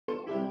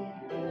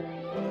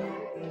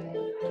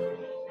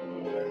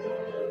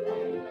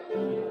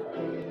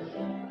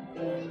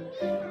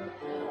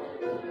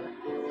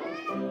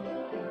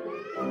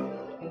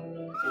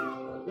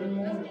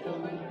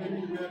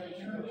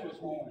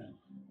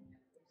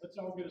Let's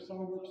all get a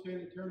songbook,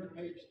 stand and turn to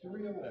page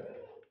 311.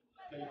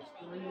 Page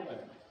 311.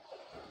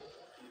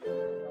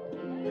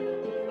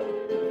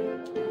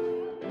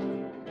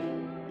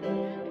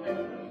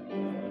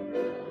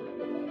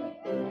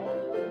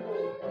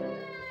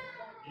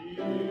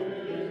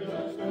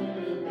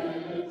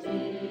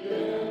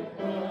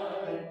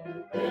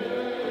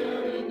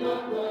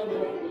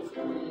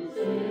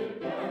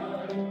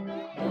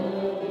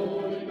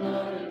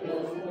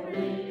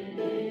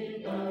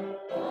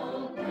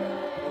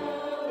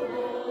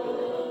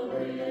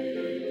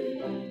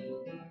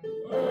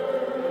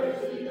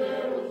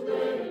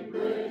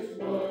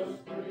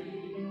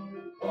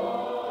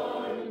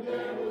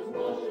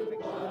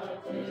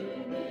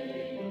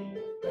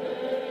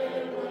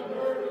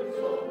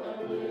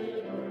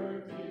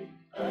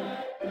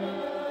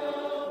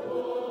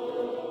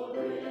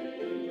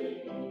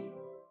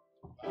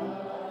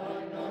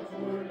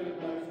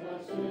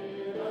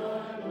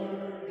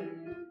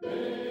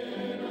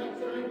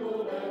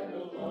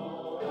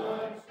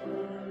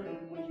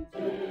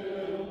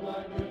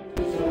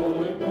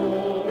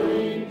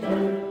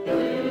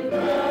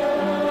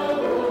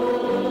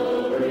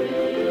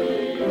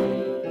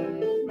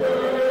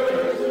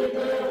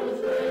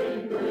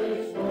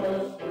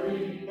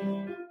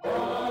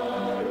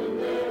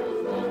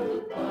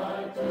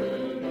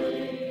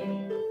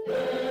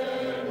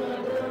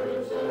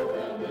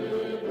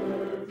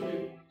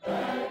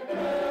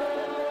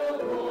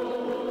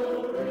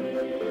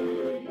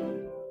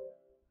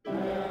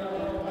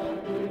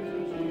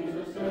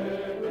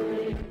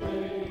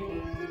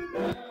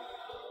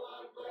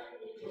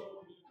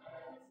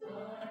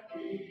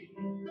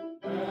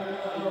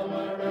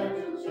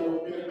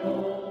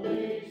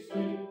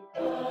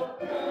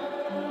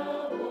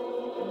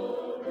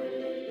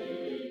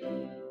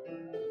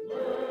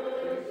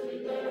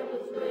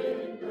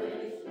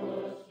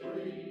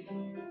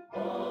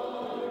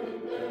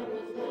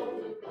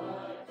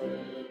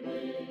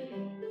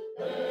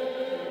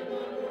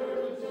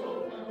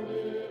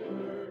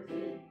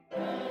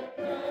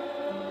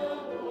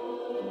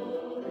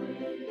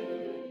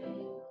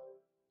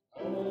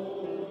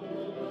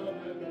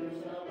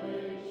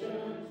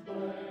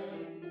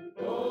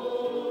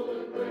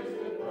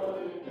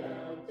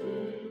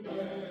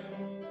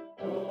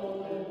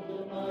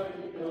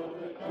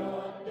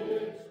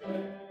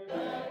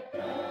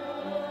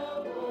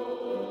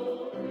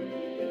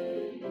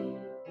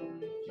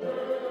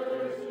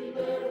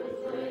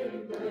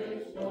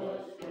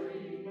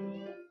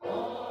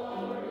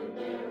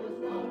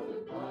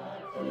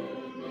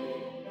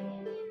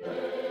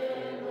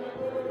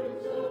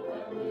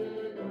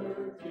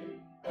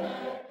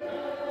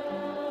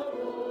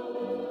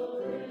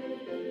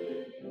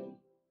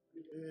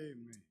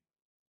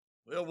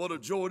 Well, what a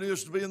joy it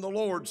is to be in the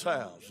Lord's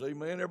house.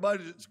 Amen.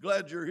 Everybody that's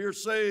glad you're here,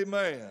 say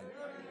amen.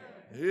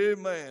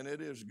 Amen.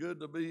 It is good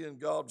to be in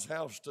God's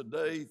house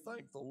today.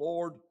 Thank the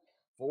Lord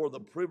for the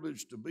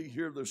privilege to be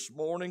here this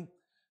morning.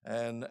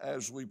 And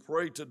as we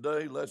pray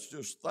today, let's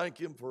just thank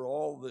Him for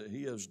all that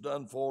He has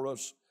done for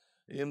us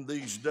in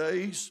these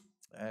days.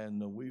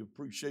 And we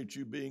appreciate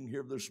you being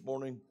here this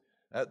morning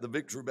at the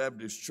Victory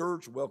Baptist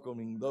Church,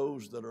 welcoming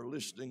those that are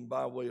listening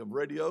by way of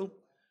radio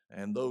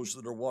and those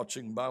that are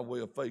watching by way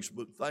of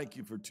Facebook. Thank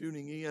you for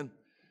tuning in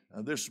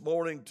this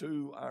morning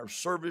to our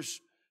service,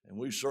 and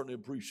we certainly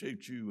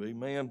appreciate you,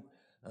 amen,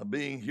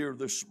 being here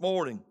this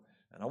morning.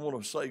 And I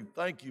want to say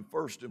thank you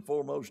first and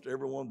foremost to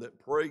everyone that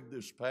prayed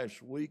this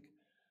past week,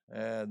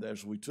 and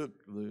as we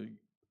took the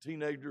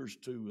teenagers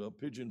to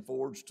Pigeon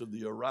Forge to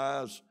the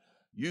Arise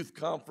Youth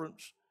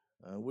Conference.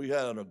 We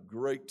had a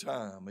great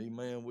time,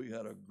 amen. We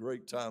had a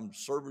great time.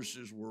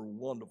 Services were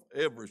wonderful,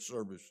 every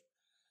service.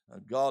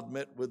 God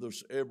met with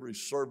us every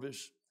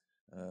service.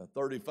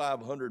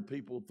 3,500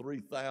 people,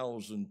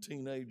 3,000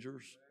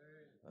 teenagers.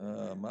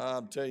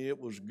 I'm telling you, it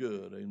was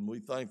good. And we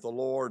thank the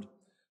Lord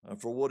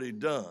for what He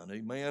done.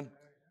 Amen.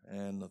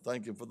 And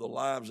thank Him for the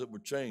lives that were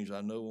changed.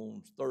 I know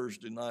on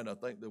Thursday night, I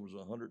think there was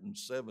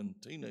 107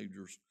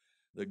 teenagers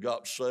that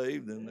got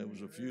saved. And there was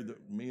a few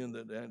men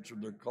that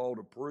answered their call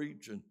to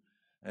preach.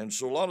 And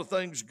so a lot of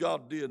things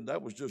God did,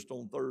 that was just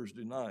on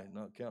Thursday night,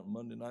 not counting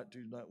Monday night,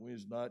 Tuesday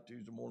night,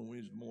 Tuesday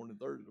morning,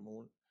 Thursday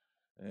morning.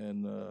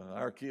 And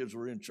our kids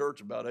were in church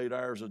about 8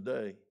 hours a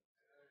day,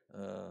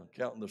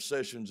 counting the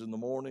sessions in the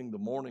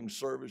morning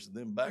service, and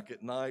then back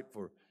at night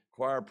for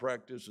choir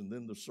practice, and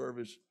then the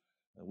service.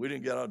 We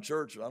didn't get out of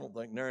church, I don't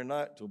think, nary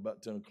night till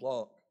about 10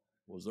 o'clock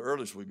was the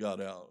earliest we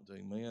got out,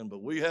 amen.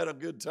 But we had a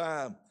good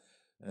time.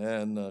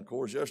 And, of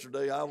course,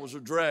 yesterday I was a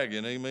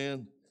dragon,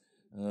 amen.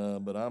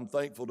 But I'm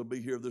thankful to be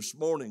here this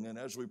morning. And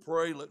as we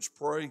pray, let's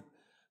pray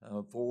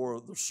for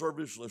the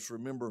service. Let's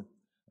remember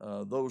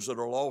those that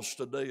are lost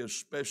today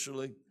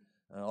especially.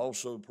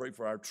 Also pray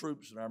for our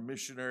troops and our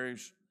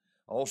missionaries.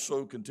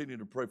 Also continue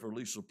to pray for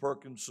Lisa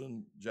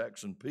Perkinson,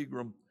 Jackson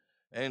Pegram,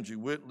 Angie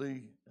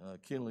Whitley,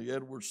 Kenley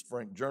Edwards,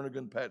 Frank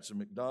Jernigan, Patsy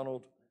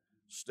McDonald,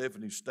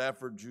 Stephanie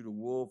Stafford, Judah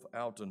Wolf,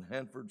 Alton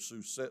Hanford,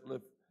 Sue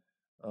Setliff,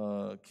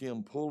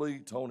 Kim Pulley,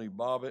 Tony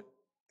Bobbitt,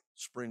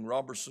 Spring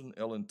Robertson,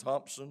 Ellen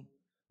Thompson,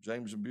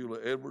 James and Beulah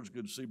Edwards,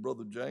 good to see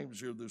Brother James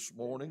here this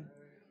morning.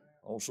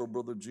 Also,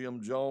 Brother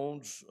Jim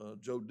Jones,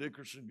 Joe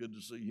Dickerson, good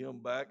to see him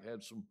back.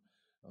 Had some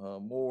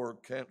more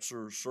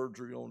cancer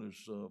surgery on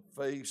his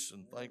face,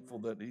 and thankful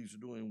that he's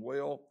doing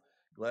well.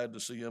 Glad to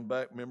see him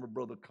back. Remember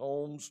Brother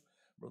Combs?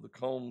 Brother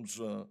Combs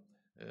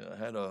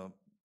had a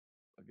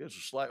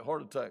slight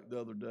heart attack the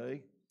other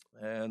day,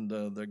 and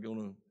they're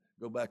going to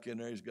go back in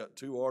there. He's got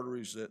two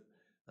arteries that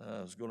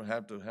is going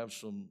to have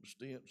some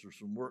stents or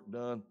some work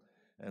done.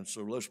 And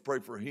so let's pray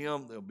for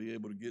him. They'll be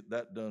able to get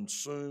that done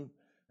soon,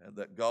 and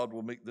that God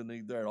will meet the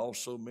need there.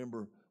 Also,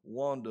 remember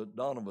Wanda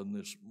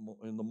Donovan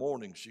in the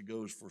morning. She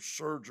goes for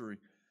surgery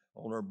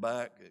on her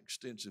back,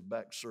 extensive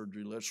back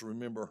surgery. Let's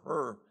remember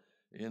her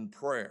in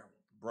prayer.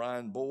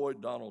 Brian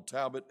Boyd, Donald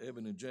Talbot,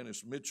 Evan and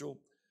Janice Mitchell,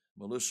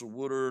 Melissa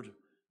Woodard,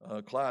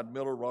 Clyde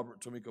Miller,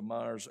 Robert Tamika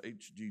Myers,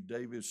 H.G.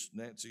 Davis,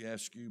 Nancy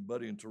Askew,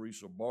 Buddy and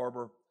Teresa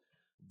Barber,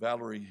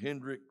 Valerie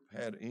Hendrick,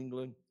 Pat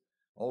England.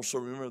 Also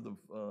remember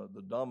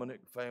the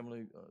Dominic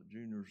family,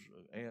 Junior's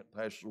aunt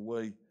passed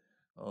away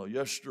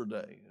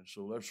yesterday. And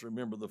so let's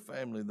remember the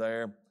family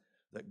there,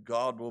 that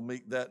God will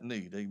meet that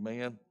need,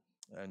 amen,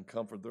 and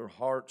comfort their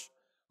hearts.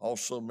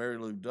 Also Mary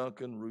Lou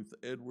Duncan, Ruth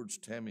Edwards,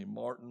 Tammy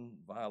Martin,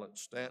 Violet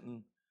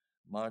Stanton,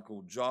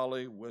 Michael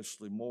Jolly,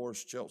 Wesley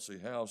Morris, Chelsea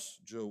House,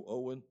 Joe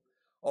Owen.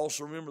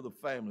 Also remember the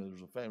family.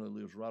 There's a family that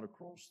lives right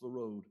across the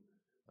road.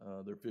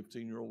 Their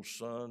 15-year-old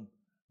son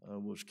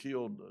was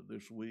killed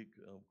this week.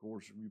 Of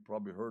course, you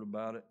probably heard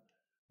about it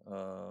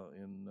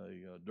in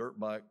a dirt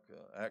bike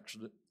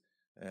accident.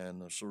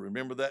 And so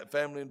remember that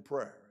family in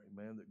prayer,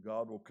 amen, that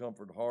God will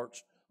comfort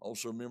hearts.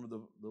 Also remember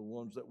the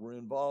ones that were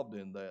involved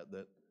in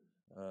that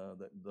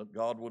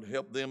God would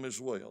help them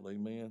as well,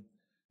 amen.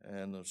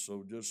 And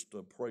so just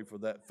pray for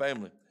that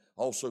family.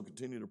 Also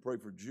continue to pray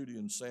for Judy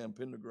and Sam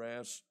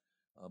Pendergrass,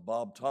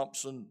 Bob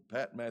Thompson,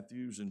 Pat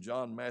Matthews, and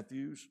John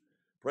Matthews.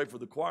 Pray for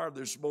the choir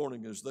this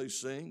morning as they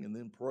sing, and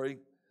then pray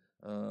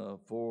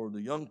for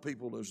the young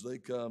people as they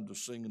come to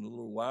sing in a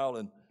little while.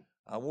 And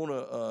I want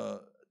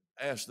to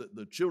ask that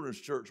the children's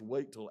church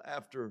wait till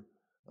after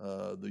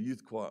the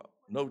youth choir.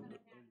 No,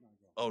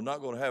 not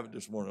going to have it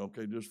this morning.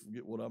 Okay, just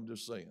forget what I'm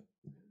just saying.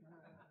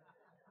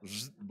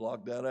 Just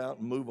block that out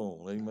and move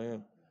on.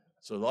 Amen.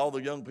 So all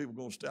the young people are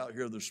going to stay out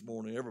here this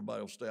morning. Everybody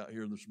will stay out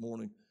here this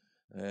morning,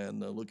 and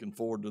looking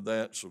forward to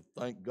that. So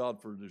thank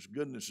God for His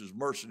goodness, His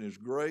mercy, and His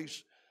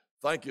grace.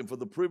 Thank Him for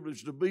the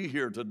privilege to be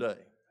here today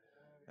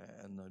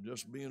and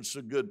just being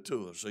so good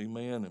to us.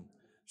 Amen. And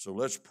so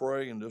let's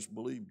pray and just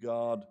believe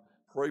God.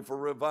 Pray for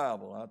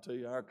revival. I tell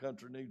you, our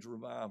country needs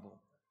revival.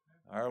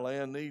 Our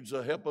land needs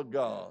the help of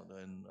God,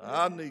 and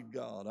I need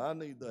God. I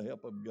need the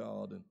help of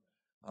God, and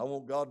I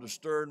want God to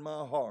stir in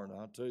my heart.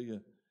 I tell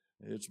you,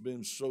 it's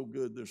been so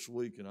good this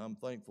week, and I'm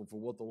thankful for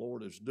what the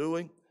Lord is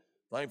doing,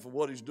 thankful for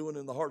what He's doing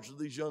in the hearts of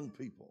these young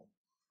people.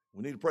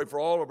 We need to pray for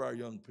all of our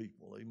young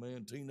people,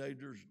 amen,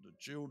 teenagers, the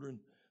children,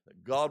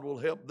 that God will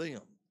help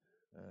them.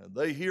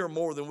 They hear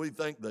more than we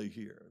think they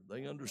hear.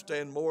 They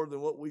understand more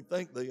than what we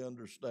think they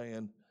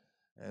understand.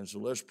 And so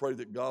let's pray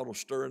that God will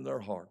stir in their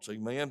hearts,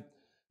 amen,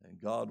 and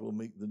God will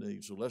meet the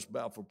need. So let's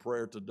bow for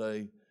prayer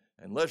today,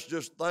 and let's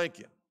just thank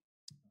Him.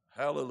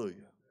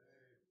 Hallelujah.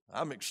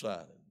 I'm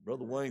excited.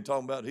 Brother Wayne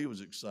talking about he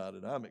was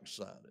excited. I'm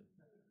excited.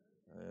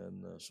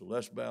 And so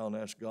let's bow and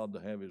ask God to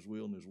have His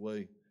will and His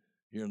way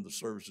here in the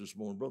service this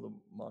morning. Brother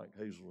Mike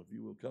Hazel, if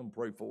you will come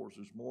pray for us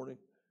this morning.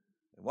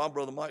 And while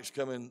Brother Mike's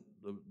coming,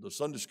 the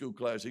Sunday school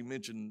class, he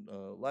mentioned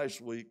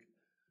last week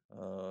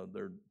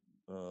they're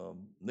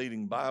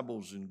needing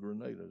Bibles in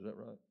Grenada. Is that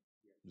right?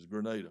 It's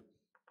Grenada.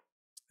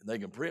 And they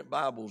can print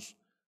Bibles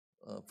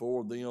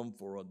for them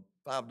for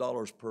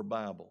 $5 per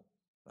Bible.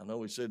 I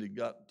know he said he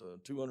got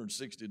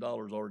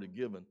 $260 already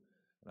given.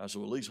 And I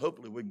said, well, at least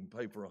hopefully we can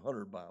pay for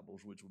 100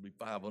 Bibles, which would be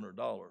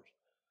 $500.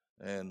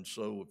 And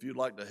so if you'd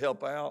like to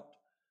help out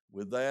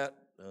with that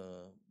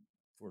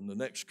for the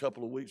next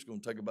couple of weeks, it's going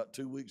to take about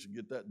 2 weeks to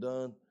get that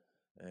done.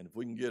 And if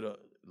we can get at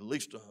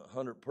least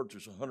 100,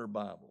 purchase 100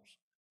 Bibles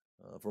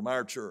from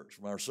our church,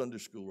 from our Sunday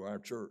school or our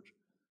church.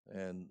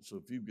 And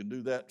so if you can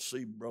do that,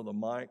 see Brother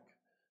Mike,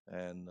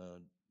 and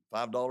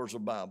 $5 a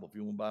Bible. If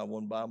you want to buy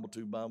 1 Bible,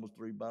 2 Bibles,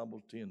 3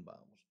 Bibles, 10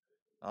 Bibles.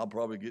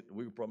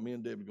 Me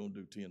and Debbie are going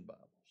to do 10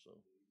 Bibles. So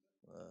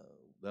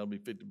that'll be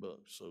 $50.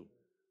 So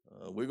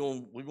we're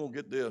gonna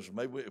get this.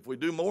 Maybe if we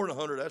do more than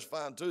 100, that's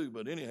fine too.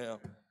 But anyhow,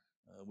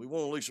 we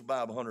want at least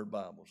buy 100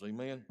 Bibles.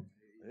 Amen.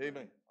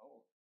 Amen.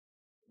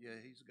 Yeah,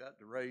 he's got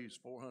to raise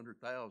 $400,000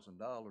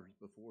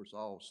 before it's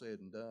all said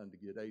and done to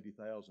get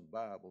 80,000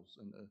 Bibles,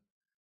 and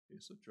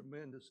it's a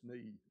tremendous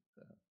need.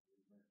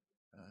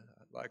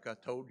 Like I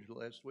told you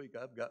last week,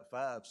 I've got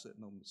 5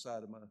 sitting on the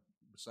side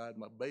of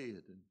my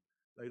bed, and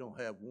they don't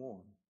have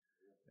one.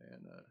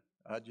 And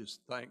I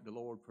just thank the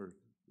Lord for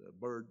the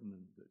burden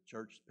and the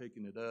church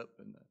picking it up,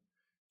 and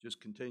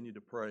just continue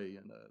to pray.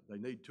 And they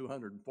need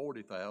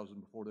 240,000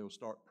 before they'll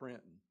start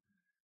printing.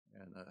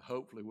 And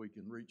hopefully we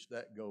can reach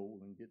that goal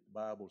and get the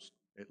Bibles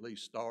at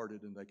least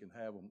started, and they can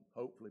have them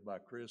hopefully by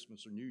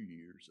Christmas or New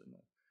Year's, and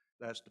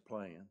that's the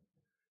plan.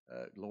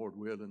 Lord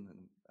willing,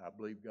 and I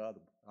believe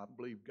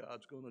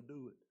God's going to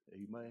do it.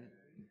 Amen.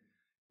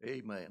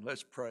 Amen.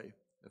 Let's pray.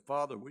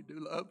 Father, we do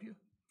love you.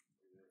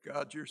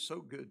 God, you're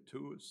so good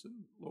to us,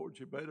 and Lord,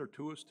 you're better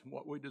to us than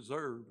what we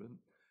deserve. And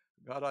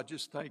God, I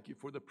just thank you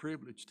for the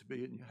privilege to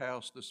be in your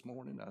house this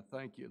morning. I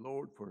thank you,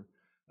 Lord, for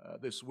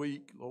this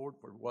week, Lord,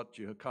 for what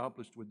you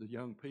accomplished with the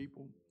young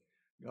people.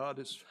 God,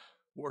 it's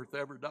worth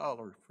every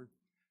dollar for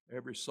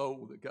every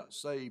soul that got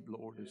saved,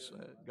 Lord.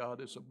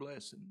 God, it's a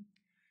blessing.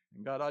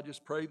 And God, I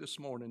just pray this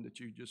morning that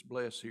you just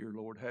bless here,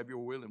 Lord. Have your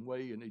will and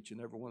way in each and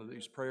every one of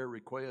these prayer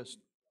requests.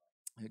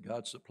 And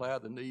God, supply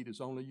the need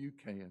as only you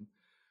can.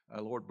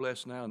 Lord,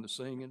 bless now in the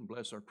singing.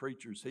 Bless our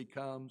preacher as he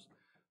comes.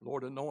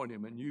 Lord, anoint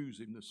him and use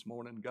him this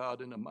morning,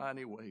 God, in a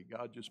mighty way.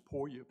 God, just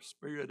pour your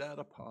spirit out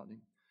upon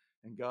him.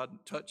 And God,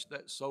 touch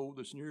that soul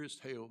that's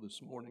nearest hell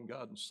this morning,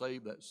 God, and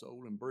save that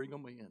soul and bring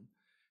them in.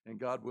 And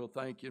God, we'll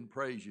thank you and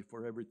praise you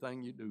for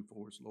everything you do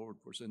for us, Lord.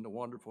 For it's in the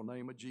wonderful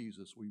name of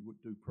Jesus we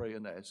do pray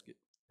and ask it.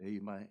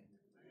 Amen.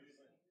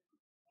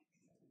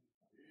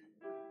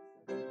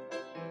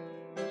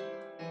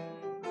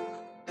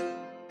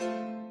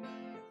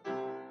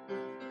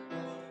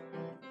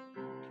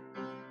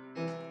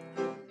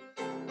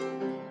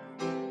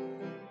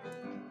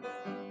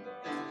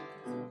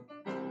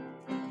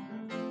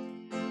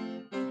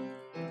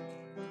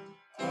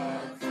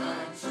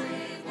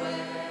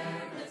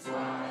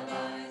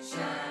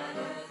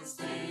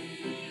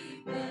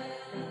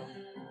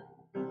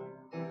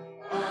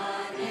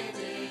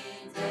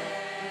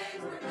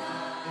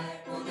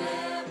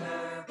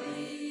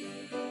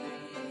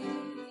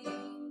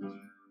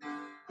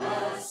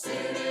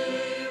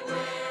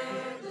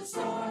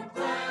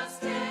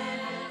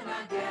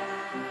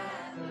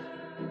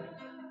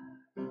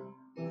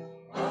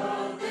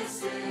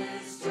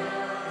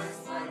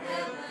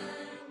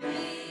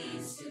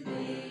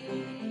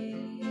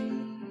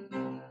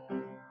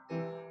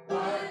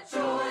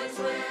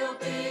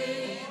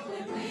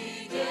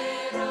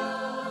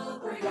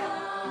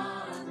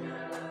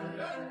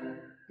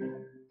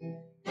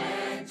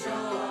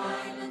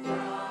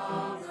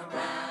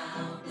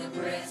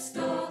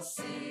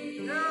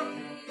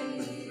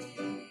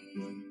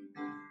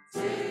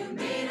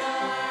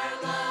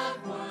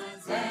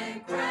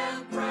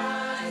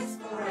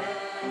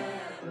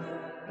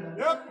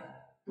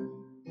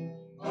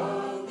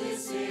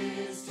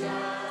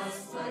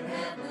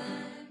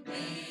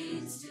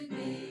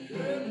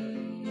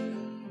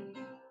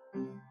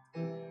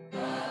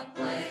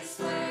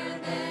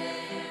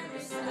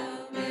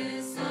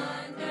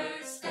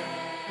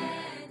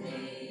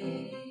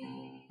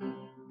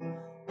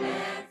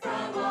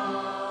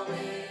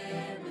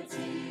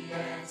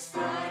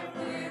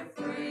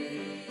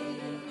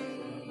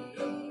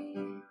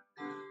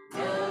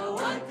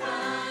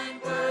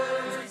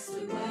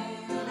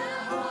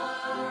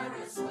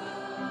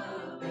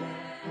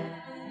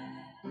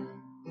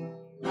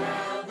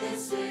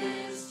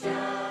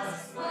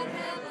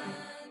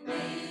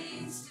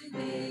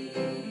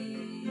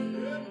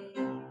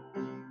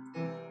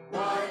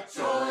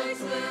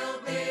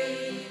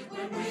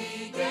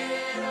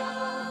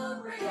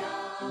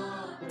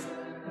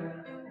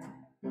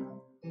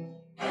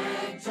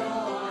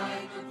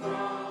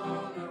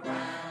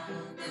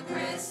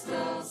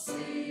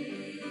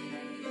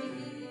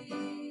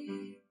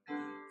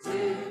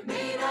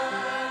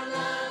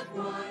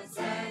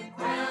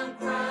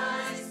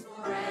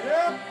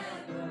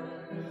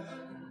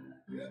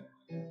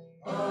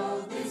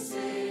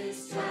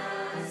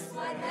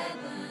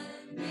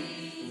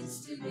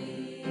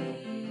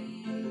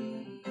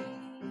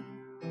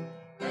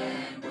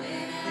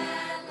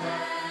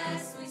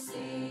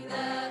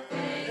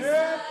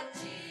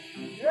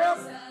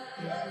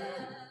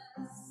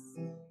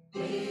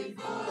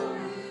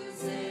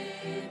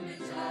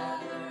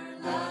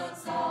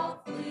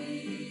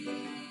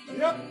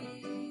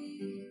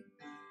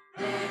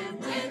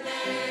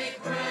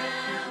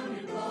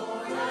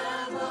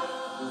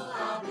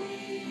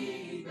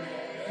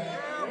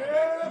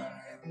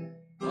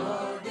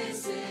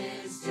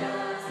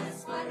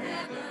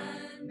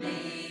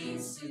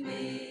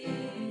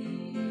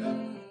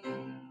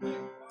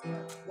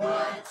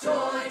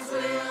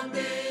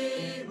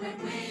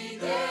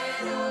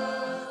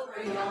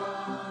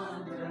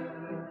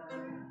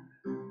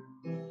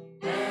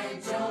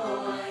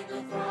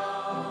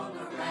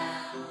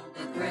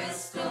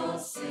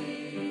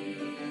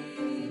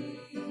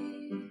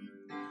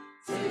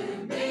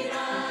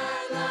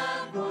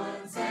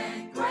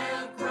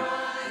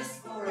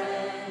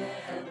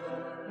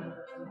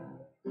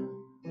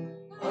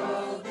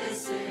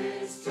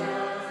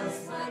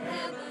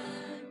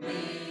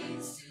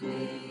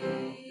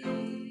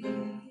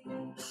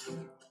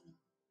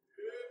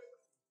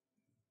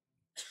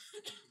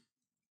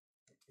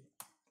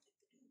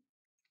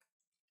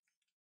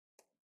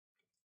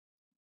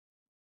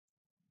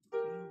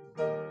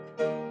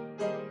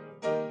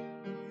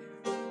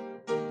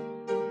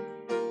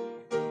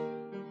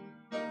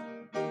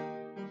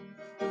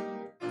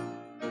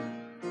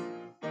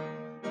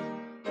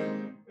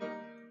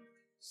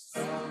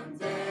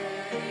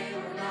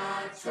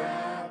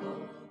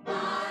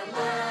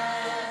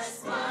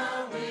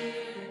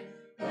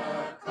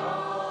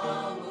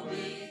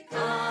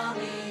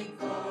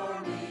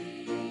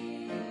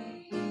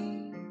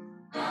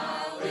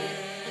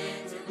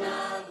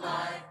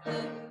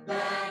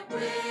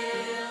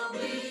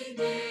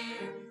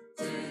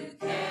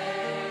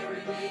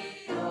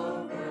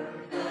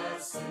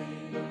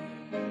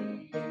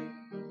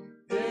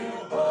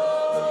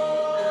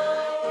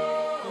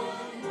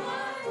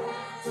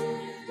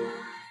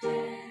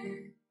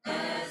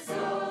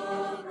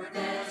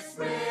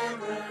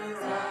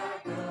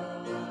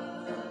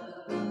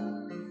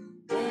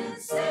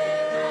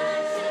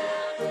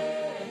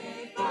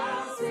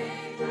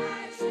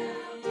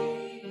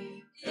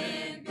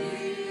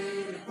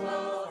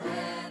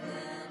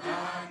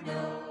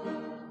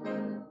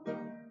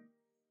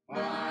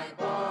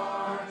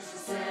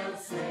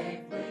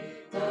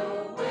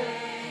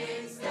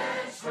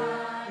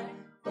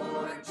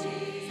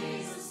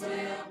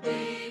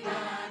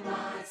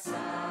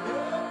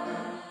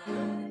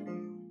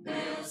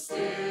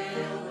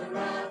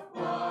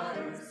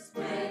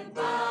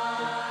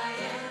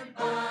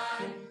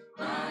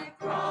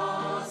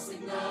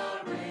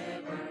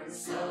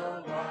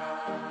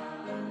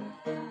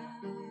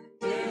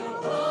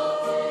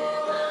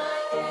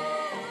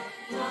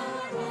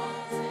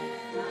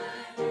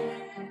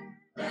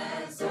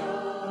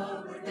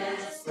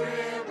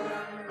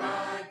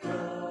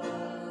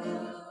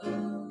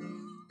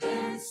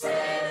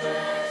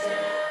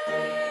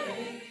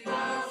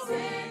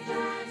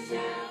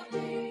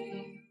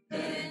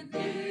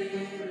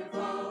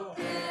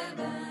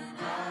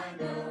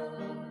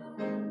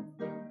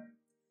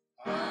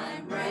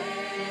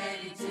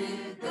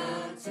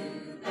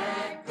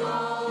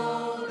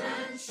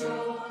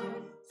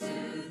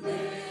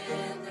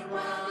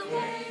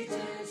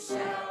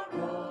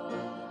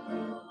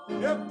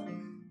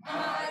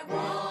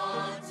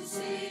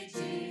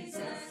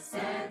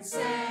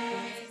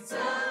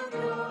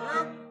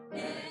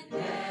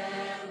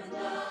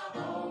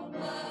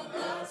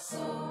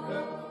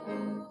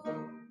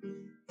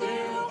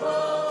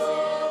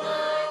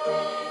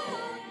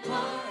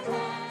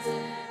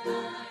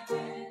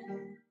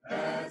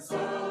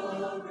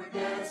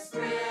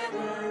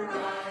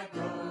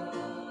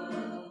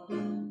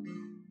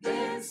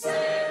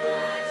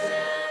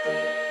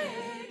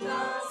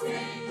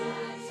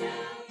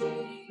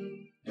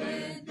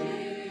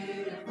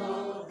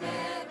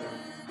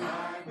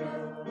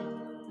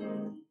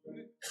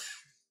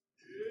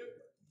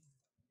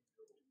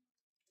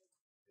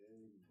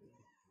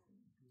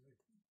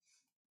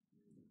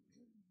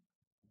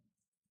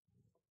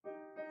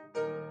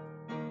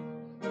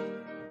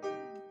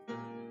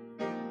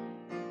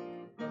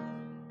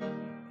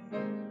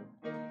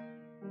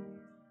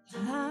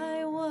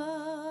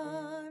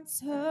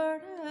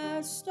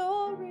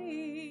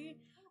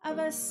 of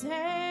a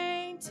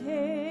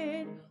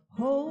sainted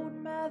old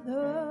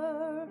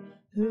mother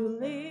who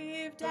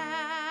lived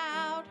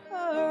out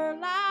her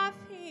life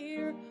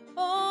here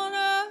on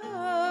earth.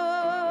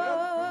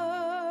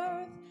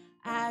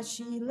 As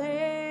she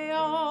lay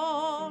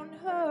on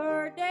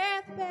her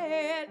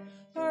deathbed,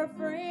 her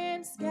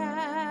friends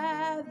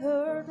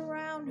gathered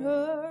round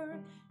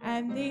her,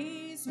 and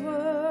these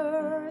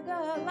were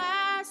the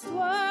last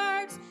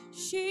words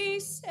she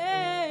said.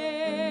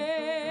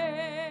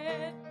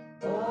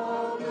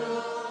 Oh,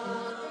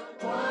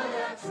 look what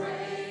I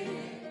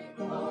traded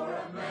for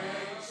a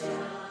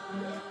mansion.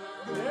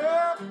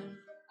 Yep.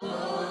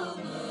 Oh,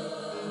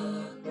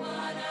 look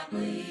what I'm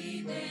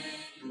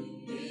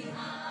leaving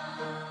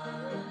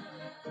behind.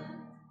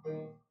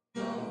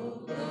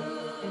 Oh,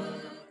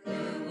 look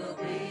who will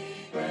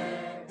be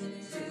there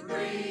to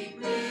greet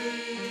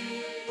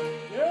me.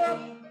 Yep.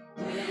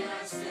 When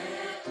I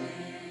step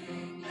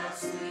in that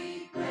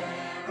sweet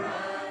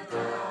paradise,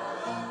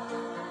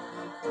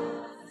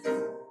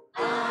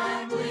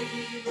 I'm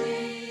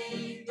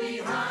leaving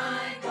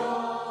behind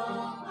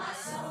all my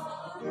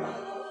sorrows.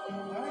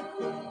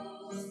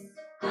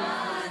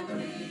 I'm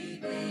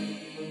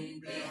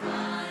leaving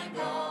behind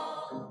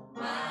all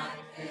my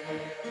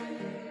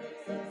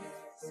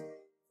cares.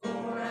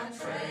 For I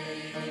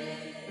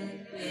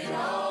traded it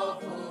all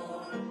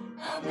for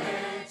a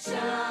mansion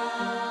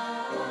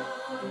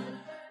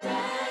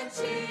that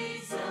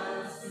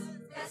Jesus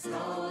has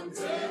gone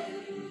to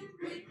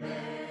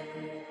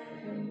prepare.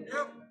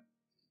 Yep.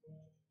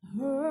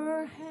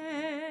 Her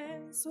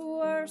hands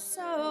were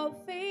so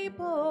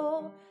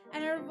feeble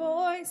and her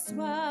voice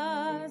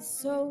was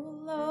so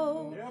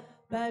low. Yep.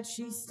 But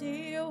she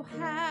still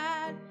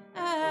had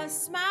a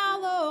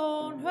smile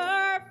on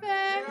her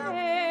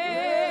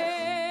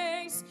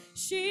face.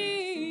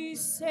 She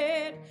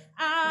said,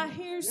 I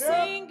hear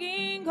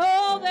singing,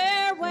 oh,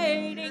 they're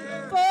waiting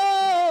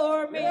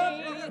for me.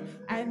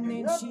 And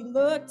then she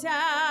looked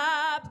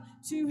up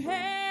to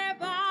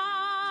heaven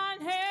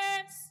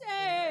and said,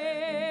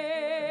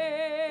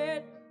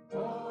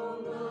 oh,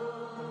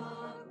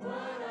 look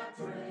what I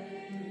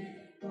traded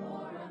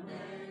for a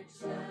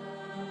mansion.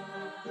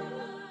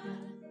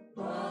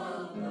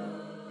 Oh,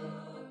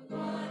 look what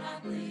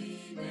I'm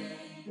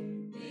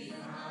leaving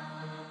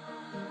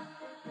behind.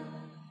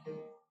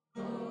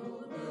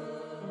 Oh,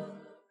 look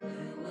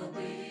who will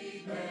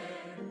be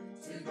there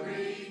to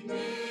greet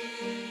me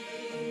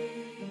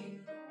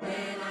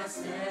when I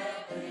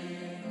step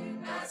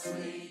in that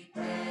sweet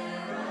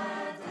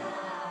paradise.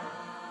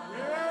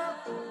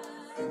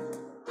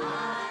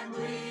 I'm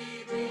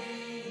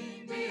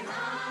leaving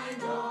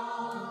behind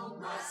all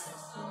my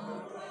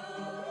sorrows.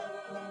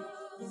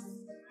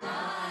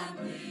 I'm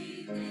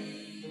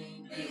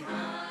leaving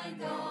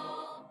behind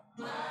all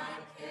my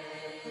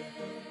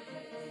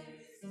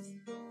cares.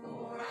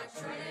 For I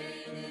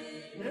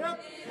traded it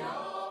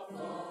all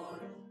for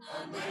a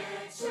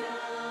mansion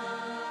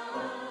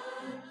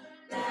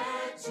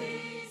that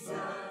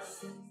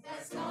Jesus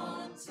has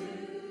gone to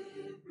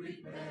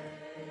prepare.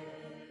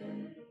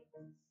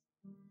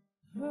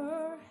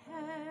 Her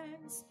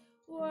hands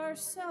were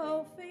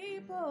so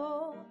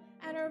feeble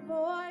and her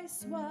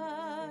voice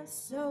was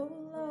so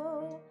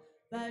low,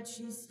 but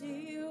she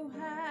still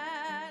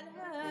had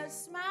a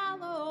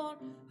smile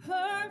on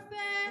her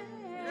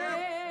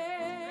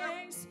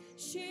face.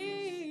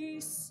 She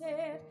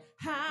said,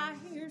 I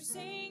hear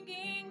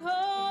singing,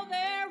 oh,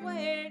 they're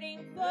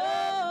waiting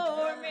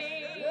for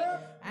me.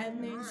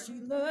 And then she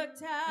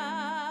looked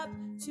up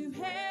to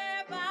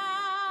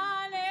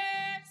heaven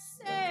and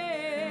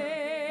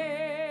said,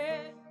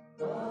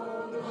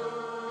 oh,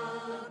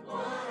 look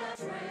what I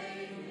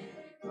traded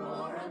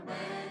for a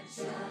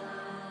mansion.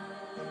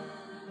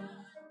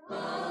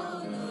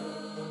 Oh,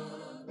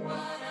 look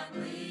what I'm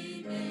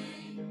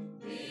leaving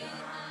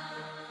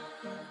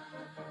behind.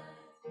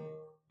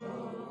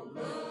 Oh,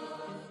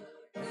 look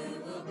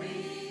who will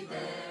be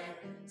there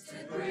to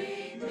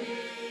greet me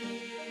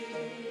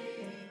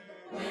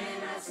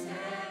when I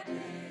step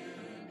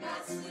in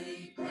that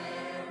sweet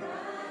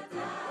paradise.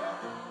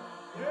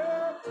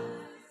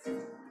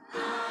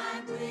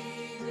 I'm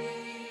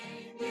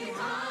leaving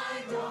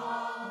behind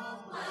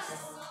all my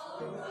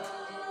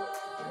sorrows.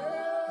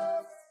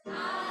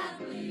 I'm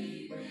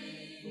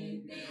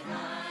leaving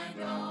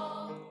behind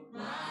all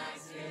my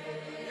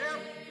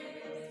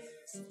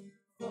cares.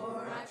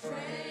 For I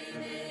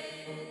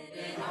traded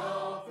it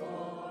all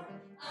for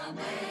a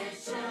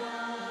mansion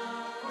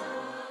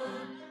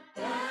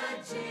that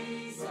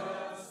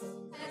Jesus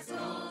has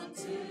gone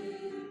to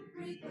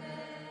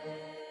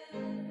prepare.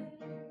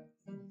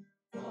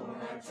 For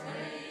I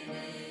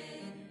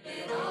traded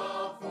it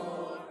all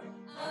for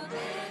a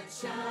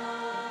mansion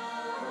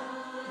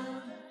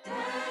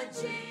that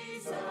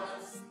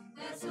Jesus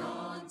has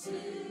gone to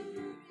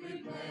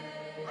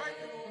prepare.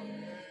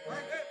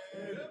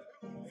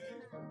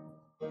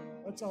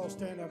 Let's all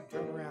stand up and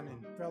turn around in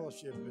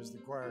fellowship as the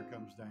choir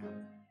comes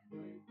down.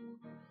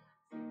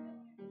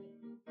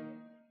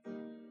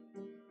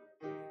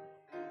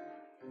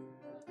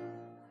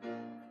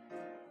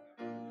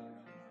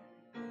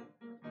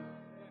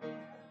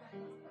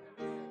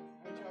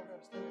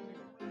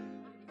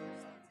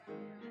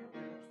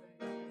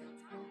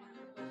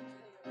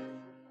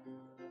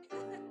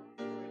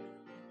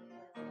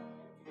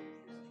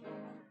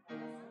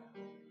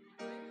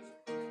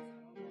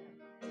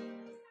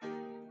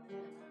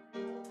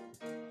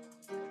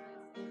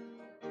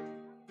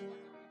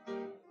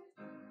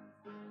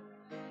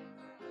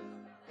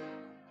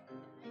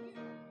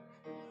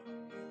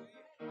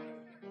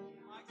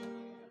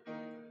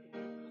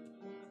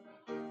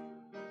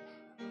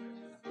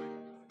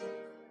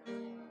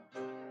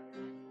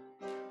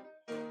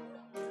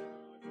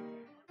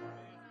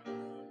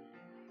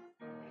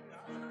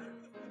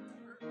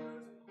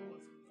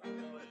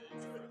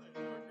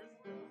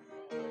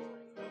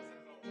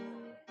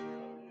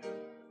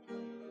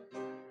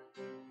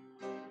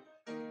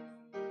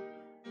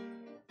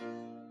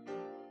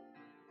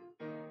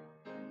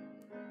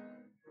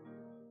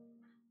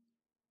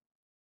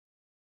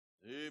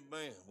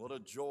 Amen. What a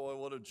joy,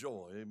 what a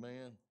joy.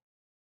 Amen.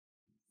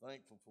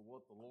 Thankful for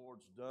what the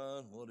Lord's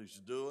done, what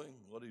He's doing,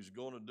 what He's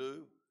going to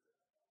do.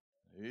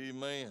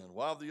 Amen.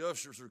 While the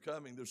ushers are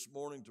coming this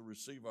morning to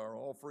receive our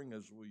offering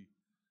as we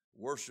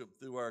worship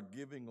through our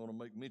giving, I want to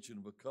make mention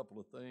of a couple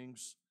of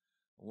things.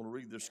 I want to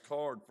read this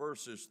card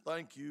first. It says,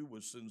 thank you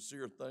with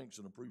sincere thanks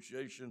and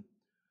appreciation.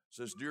 It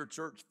says, dear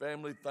church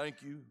family,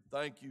 thank you,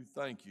 thank you,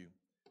 thank you.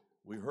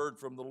 We heard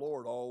from the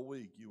Lord all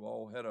week. You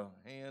all had a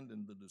hand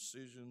in the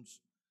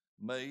decisions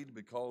made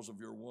because of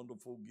your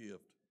wonderful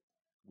gift.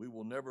 We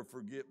will never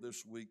forget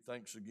this week.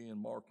 Thanks again,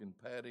 Mark and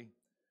Patty,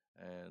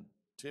 and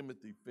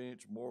Timothy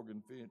Finch,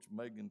 Morgan Finch,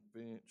 Megan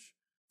Finch.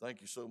 Thank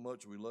you so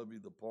much. We love you,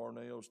 the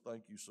Parnells.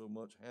 Thank you so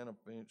much, Hannah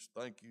Finch.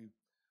 Thank you,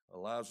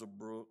 Eliza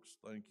Brooks.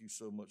 Thank you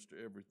so much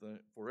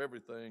for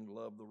everything.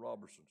 Love the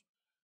Robertsons.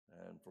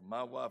 And for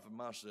my wife and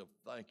myself,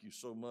 thank you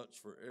so much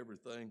for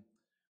everything.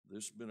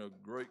 This has been a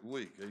great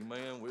week.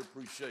 Amen. We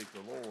appreciate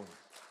the Lord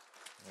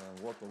and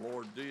what the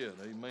Lord did.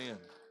 Amen.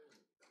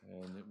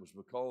 And it was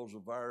because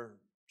of our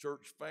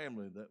church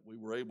family that we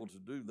were able to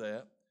do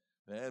that.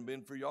 If it hadn't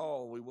been for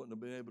y'all, we wouldn't have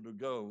been able to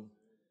go.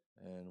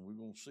 And we're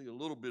going to see a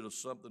little bit of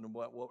something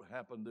about what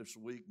happened this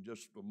week in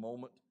just a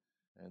moment.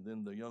 And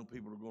then the young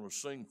people are going to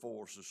sing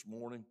for us this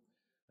morning.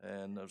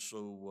 And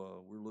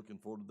so we're looking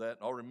forward to that.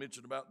 I already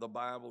mentioned about the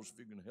Bibles, if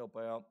you can help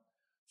out.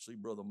 See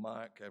Brother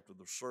Mike after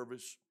the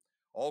service.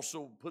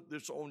 Also, put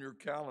this on your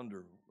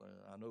calendar.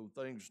 I know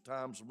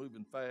times are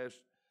moving fast,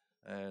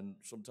 and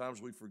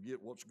sometimes we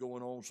forget what's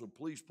going on. So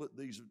please put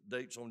these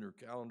dates on your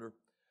calendar.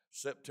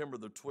 September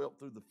the 12th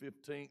through the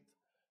 15th,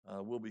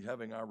 we'll be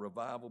having our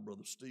revival.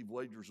 Brother Steve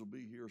Wagers will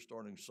be here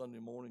starting Sunday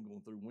morning,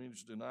 going through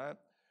Wednesday night.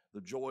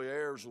 The Joy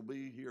Heirs will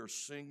be here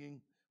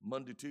singing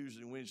Monday,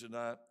 Tuesday, and Wednesday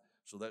night.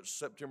 So that's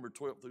September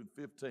 12th through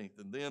the 15th.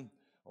 And then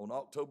on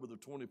October the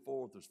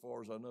 24th, as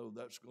far as I know,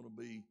 that's going to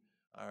be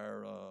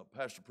our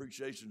Pastor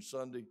Appreciation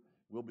Sunday.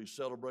 We'll be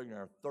celebrating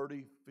our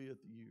 35th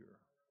year.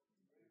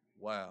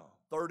 Wow,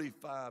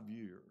 35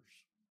 years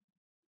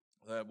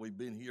that we've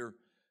been here,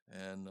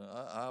 and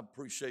I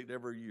appreciate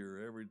every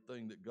year,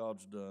 everything that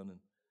God's done. And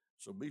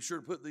so be sure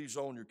to put these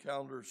on your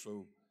calendar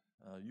so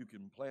you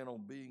can plan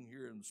on being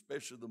here, and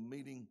especially the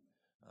meeting.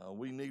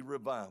 We need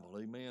revival,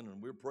 amen,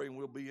 and we're praying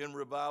we'll be in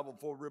revival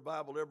before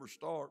revival ever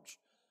starts.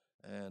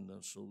 And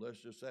so let's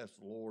just ask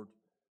the Lord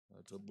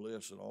to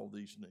bless in all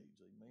these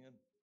needs, amen.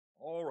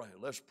 All right,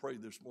 let's pray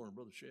this morning.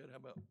 Brother Shad, how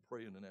about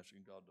praying and asking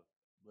God to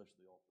bless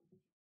the offering?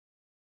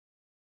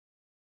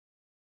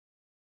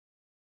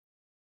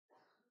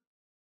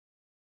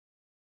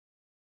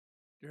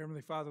 Dear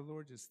Heavenly Father,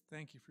 Lord, just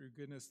thank you for your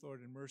goodness,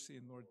 Lord, and mercy.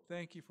 And Lord,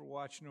 thank you for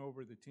watching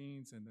over the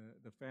teens and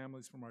the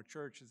families from our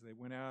church as they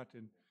went out.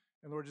 And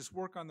Lord, just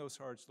work on those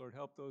hearts, Lord.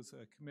 Help those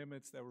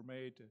commitments that were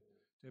made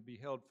to be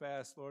held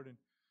fast, Lord. And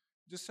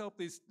just help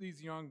these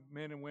young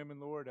men and women,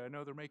 Lord. I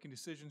know they're making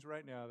decisions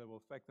right now that will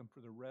affect them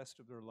for the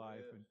rest of their life.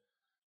 Yes. And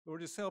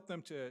Lord, just help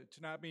them to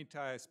not be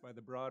enticed by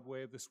the broad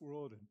way of this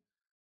world. And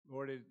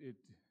Lord, it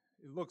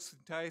looks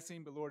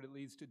enticing, but Lord, it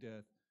leads to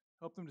death.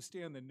 Help them to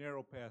stay on the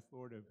narrow path,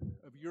 Lord,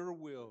 of your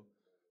will.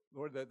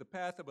 Lord, the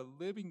path of a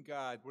living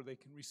God where they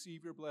can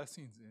receive your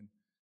blessings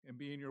and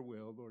be in your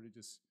will. Lord, I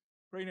just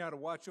pray now to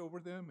watch over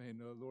them, and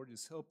Lord,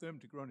 just help them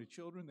to grow into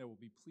children that will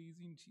be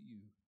pleasing to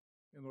you.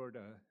 And Lord,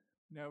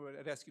 now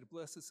I'd ask you to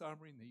bless this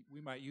offering, that we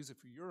might use it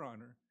for your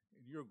honor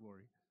and your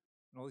glory.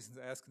 And all these things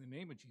I ask in the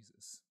name of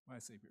Jesus, my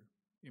Savior.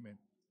 Amen.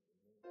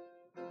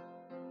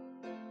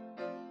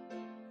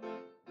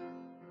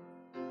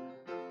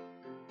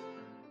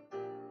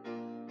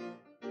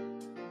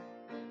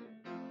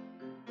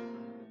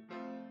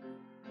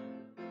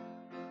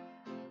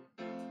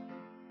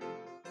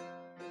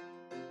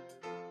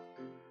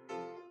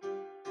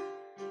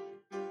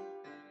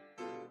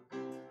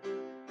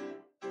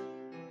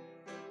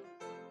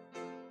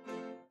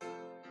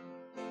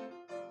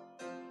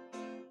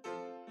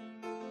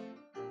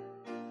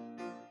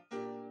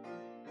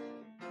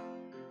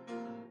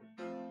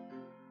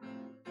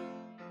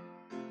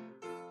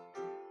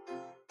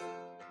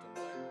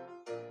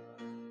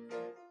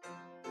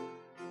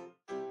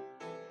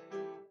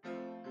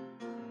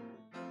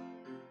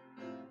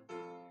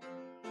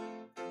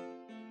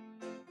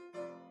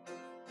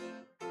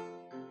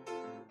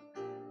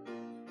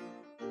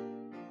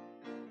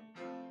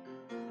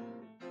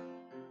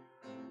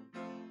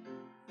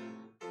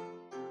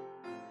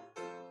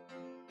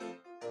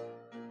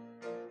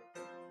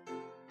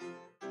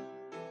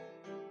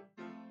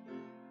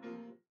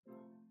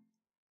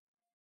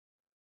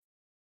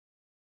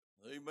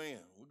 Amen.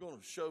 We're going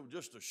to show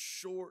just a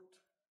short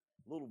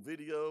little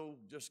video,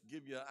 just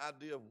give you an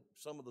idea of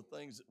some of the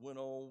things that went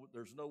on.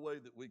 There's no way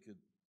that we could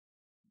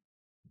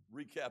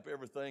recap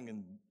everything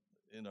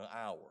in an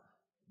hour,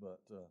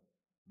 but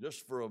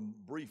just for a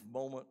brief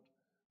moment,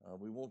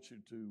 we want you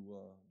to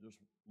just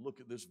look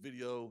at this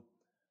video.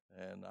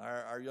 And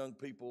our young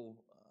people,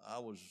 I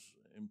was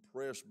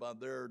impressed by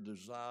their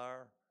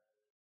desire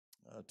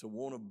to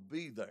want to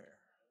be there.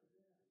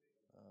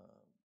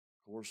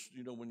 Of course,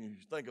 you know, when you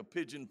think of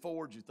Pigeon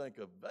Forge, you think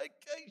of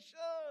vacation.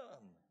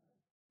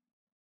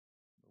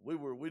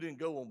 we didn't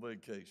go on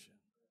vacation.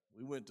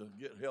 We went to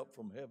get help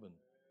from heaven,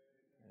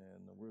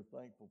 and we're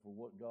thankful for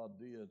what God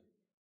did.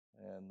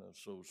 And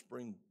so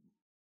Spring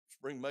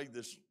made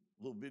this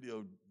little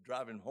video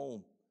driving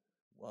home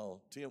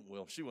while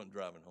she wasn't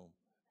driving home.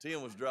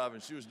 Tim was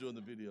driving, she was doing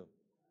the video.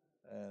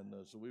 And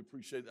so I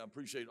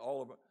appreciate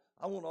all of our,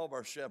 I want all of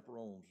our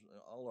chaperones,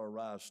 all our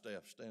RISE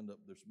staff, stand up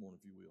this morning,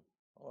 if you will.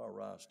 All our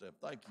RISE staff,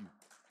 thank you.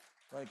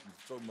 Thank you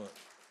so much.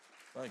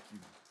 Thank you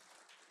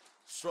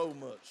so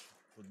much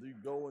for you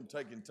going,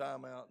 taking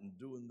time out and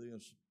doing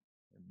this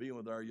and being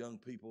with our young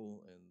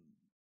people. And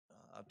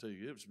I tell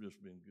you, it's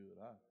just been good.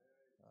 I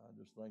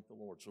just thank the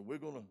Lord. So we're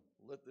going to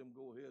let them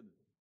go ahead and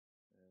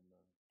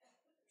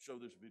show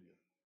this video.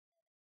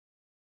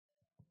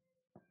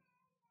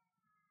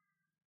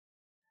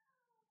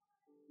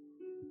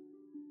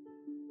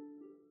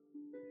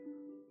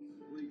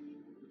 Please,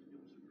 just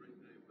give us a great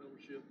day of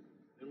fellowship.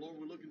 And Lord,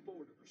 we're looking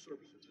forward to the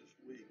services this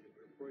week, and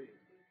we're praying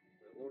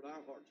that, Lord,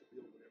 our hearts will be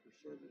open every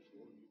service.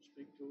 Lord, you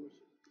speak to us.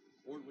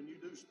 Lord, when you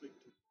do speak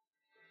to us,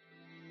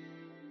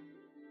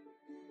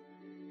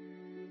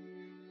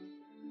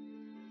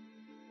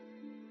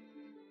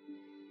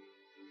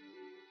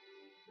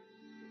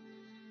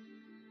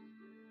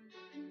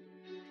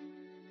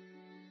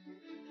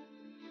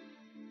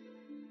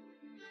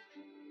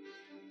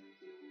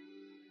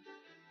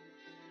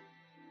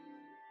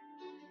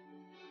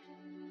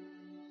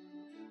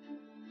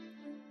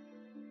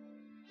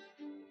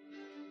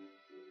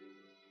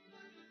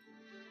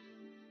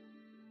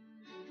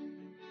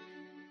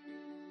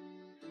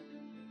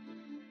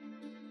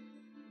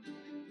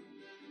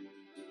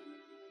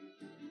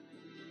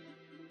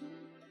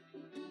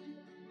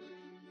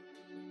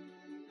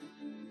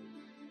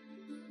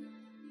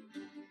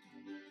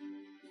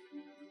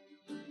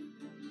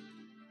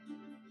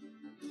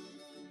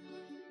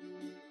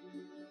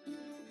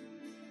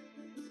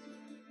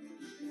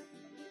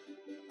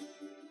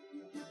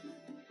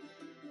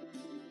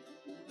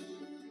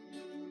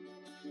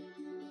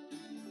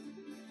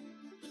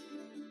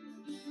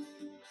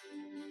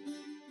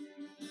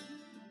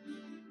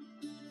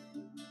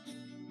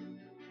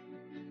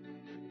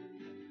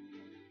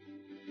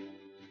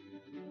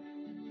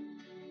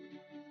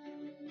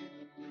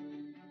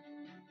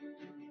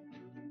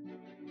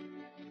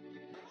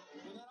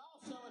 And then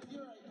also, if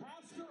you're a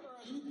pastor or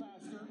a youth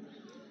pastor,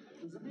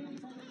 there's a meeting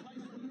taking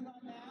place for you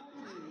right now.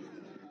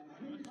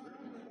 Room A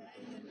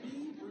and B,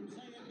 rooms A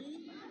and B.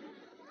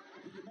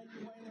 If you make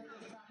your way there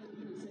this time, we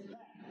would say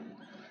that.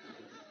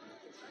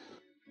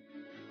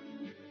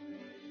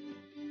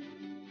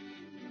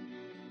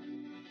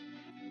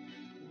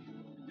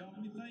 God,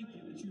 we thank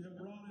you that you have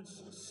brought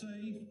us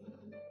safe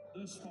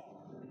thus far.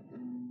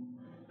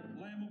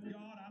 Lamb of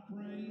God, I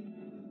pray,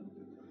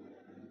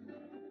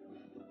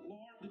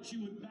 Lord, that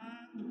you would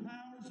bind the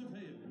powers of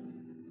hell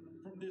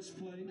from this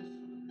place.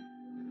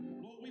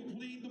 Lord, we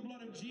plead the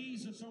blood of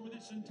Jesus over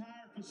this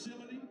entire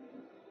facility.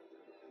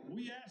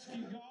 We ask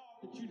you, God,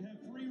 that you'd have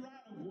free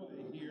right of way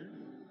here.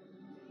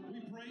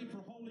 We pray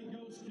for Holy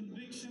Ghost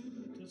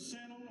conviction to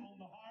settle on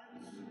the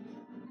hearts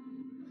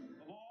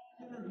of all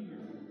that are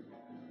here.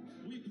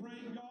 We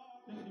pray,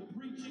 God, that the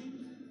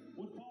preaching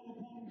would fall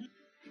upon good.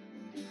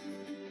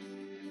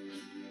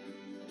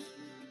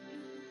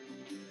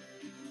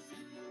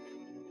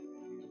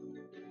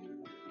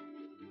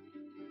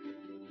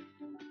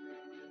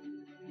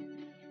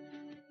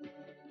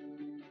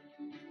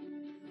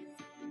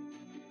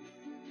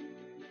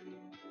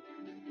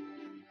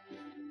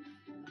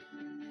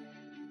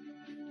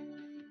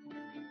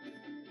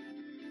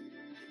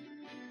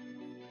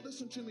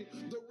 Listen to me,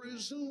 the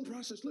resume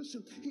process.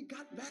 Listen, he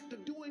got back to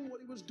doing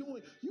what he was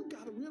doing. You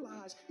got to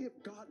realize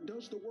if God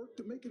does the work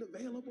to make it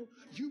available,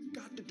 you've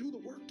got to do the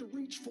work to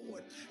reach for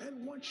it.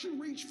 And once you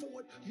reach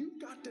for it,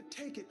 you've got to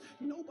take it.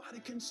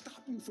 Nobody can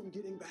stop you from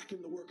getting back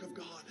in the work of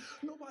God.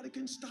 Nobody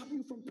can stop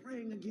you from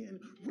praying again,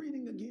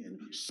 reading again,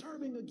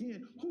 serving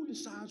again. Who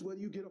decides whether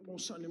you get up on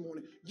Sunday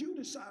morning? You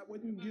decide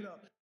whether you get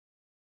up.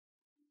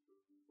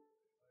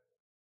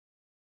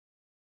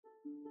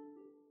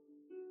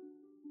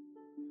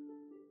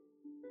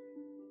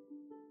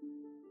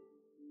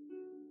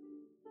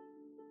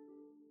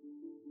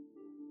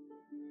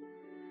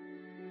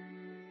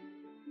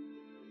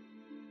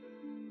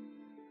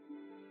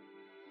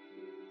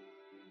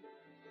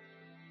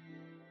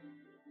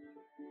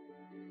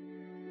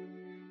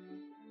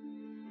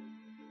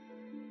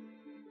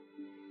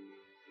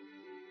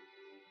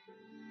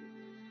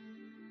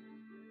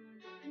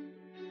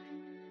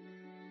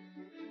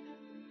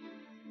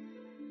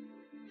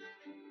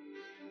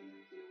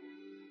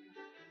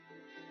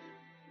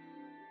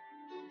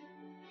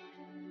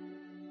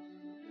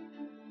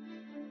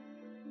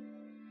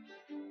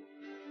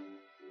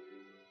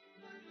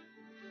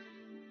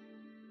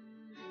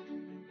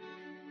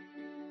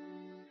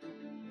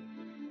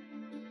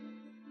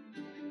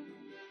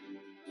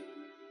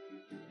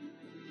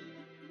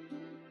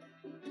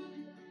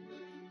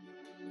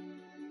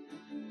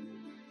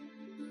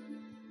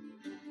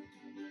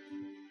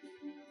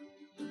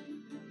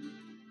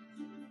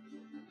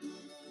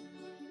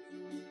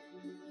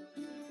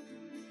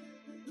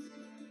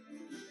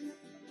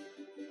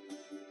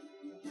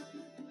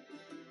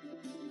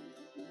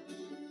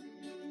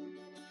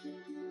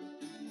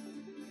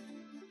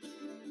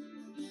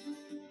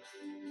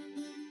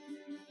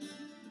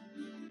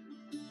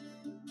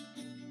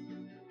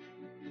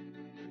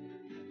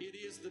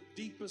 the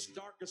deepest,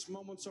 darkest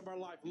moments of our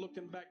life,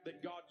 looking back,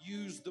 that God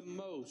used the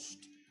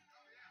most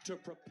to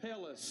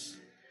propel us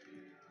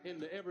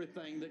into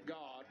everything that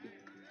God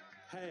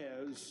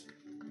has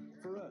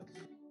for us.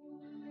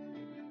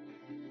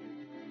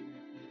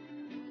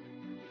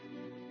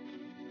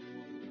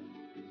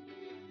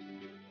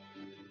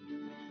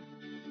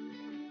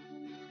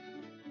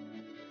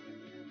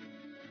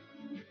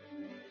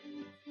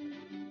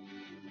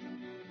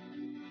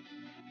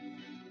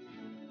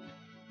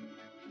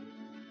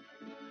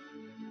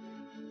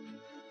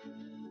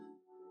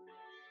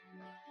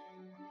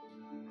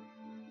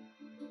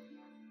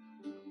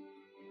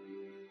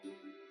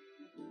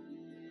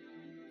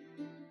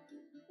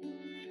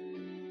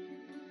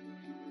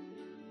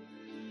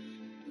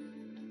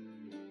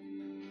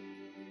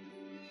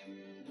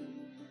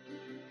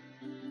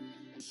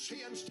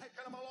 Sin's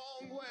taken them a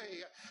long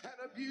way and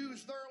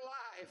abused their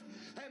life,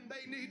 and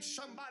they need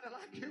somebody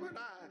like you and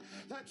I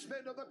that's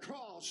been to the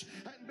cross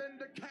and been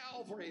to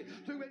Calvary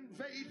to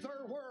invade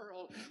their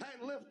world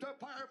and lift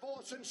up our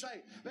voice and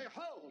say,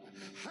 behold,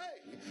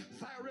 hey,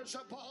 there is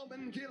a balm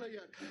in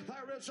Gilead,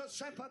 there is a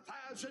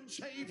sympathizing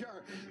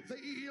Savior, the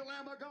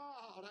Lamb of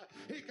God.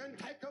 He can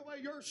take away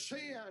your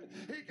sin,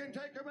 He can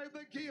take away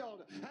the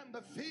guilt and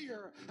the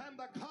fear and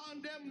the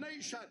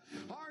condemnation.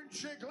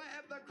 Aren't you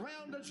glad the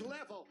ground is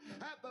level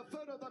at the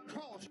foot of the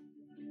cross?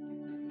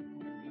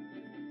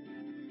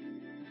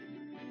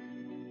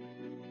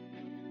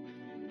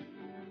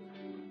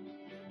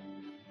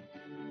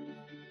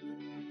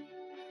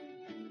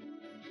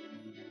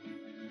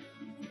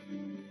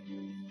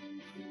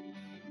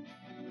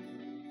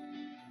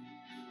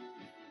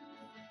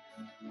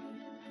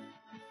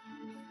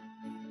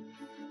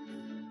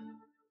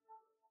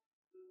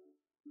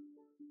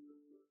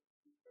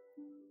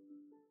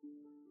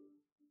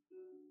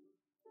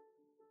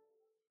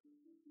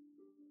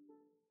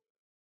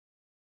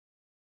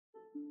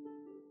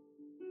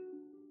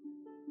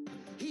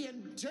 He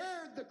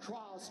endured the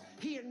cross.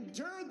 He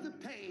endured the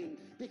pain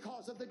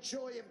because of the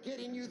joy of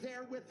getting you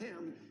there with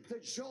Him. The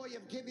joy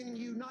of giving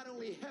you not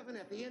only heaven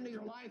at the end of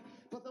your life,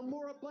 but the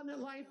more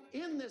abundant life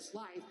in this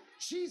life.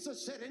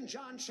 Jesus said in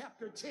John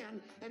chapter 10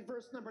 and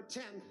verse number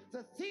 10,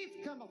 the thief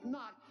cometh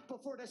not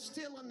before to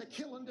steal and to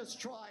kill and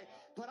destroy,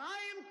 but I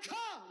am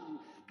come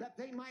that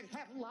they might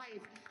have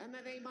life and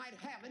that they might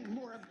have it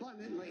more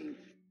abundantly.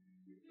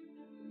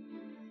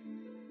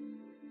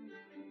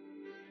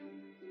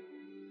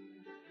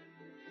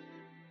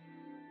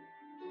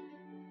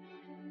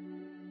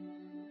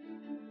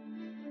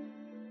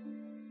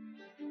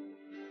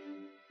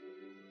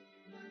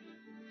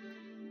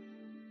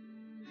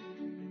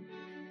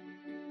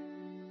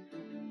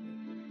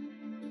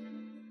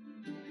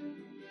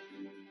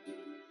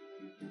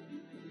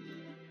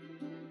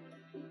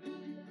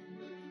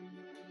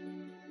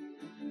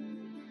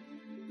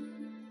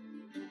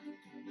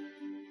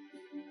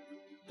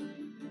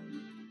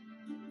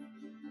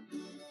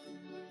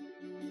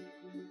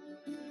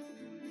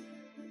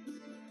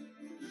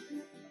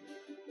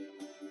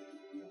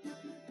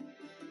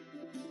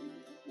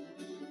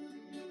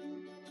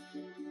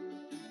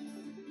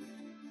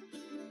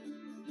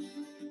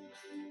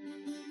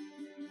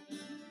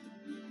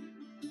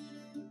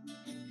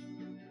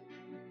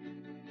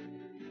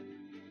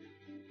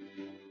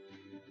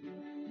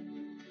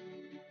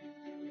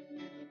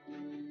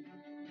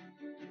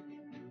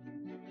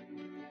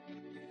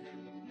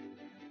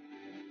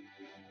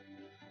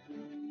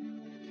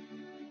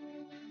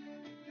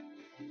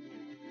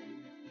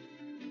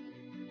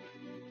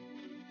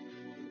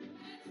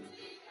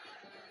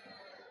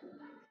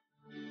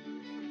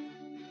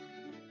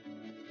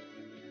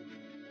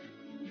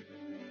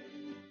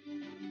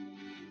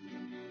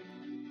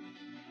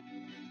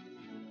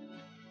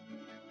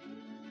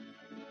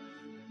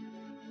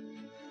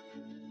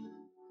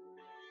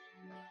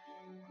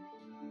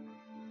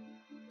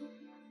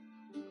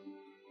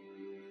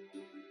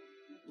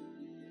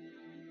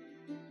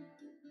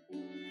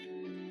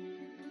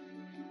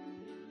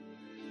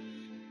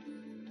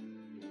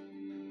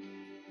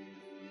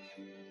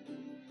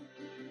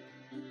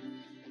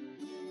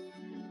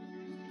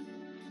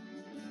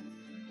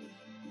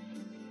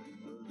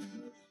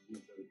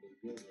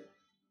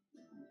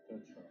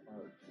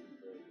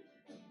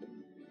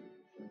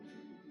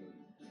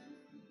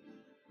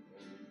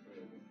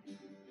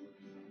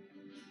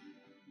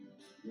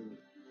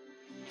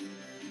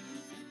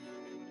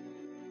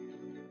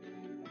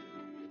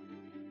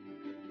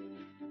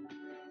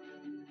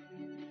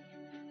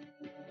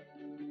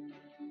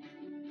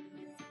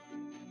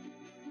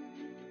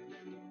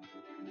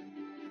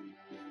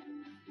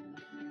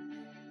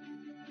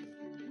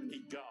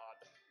 God.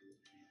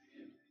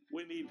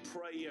 We need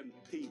praying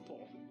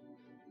people.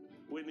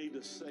 We need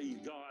to say,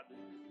 God,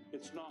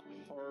 it's not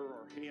her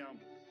or him,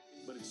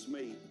 but it's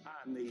me.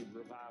 I need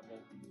revival.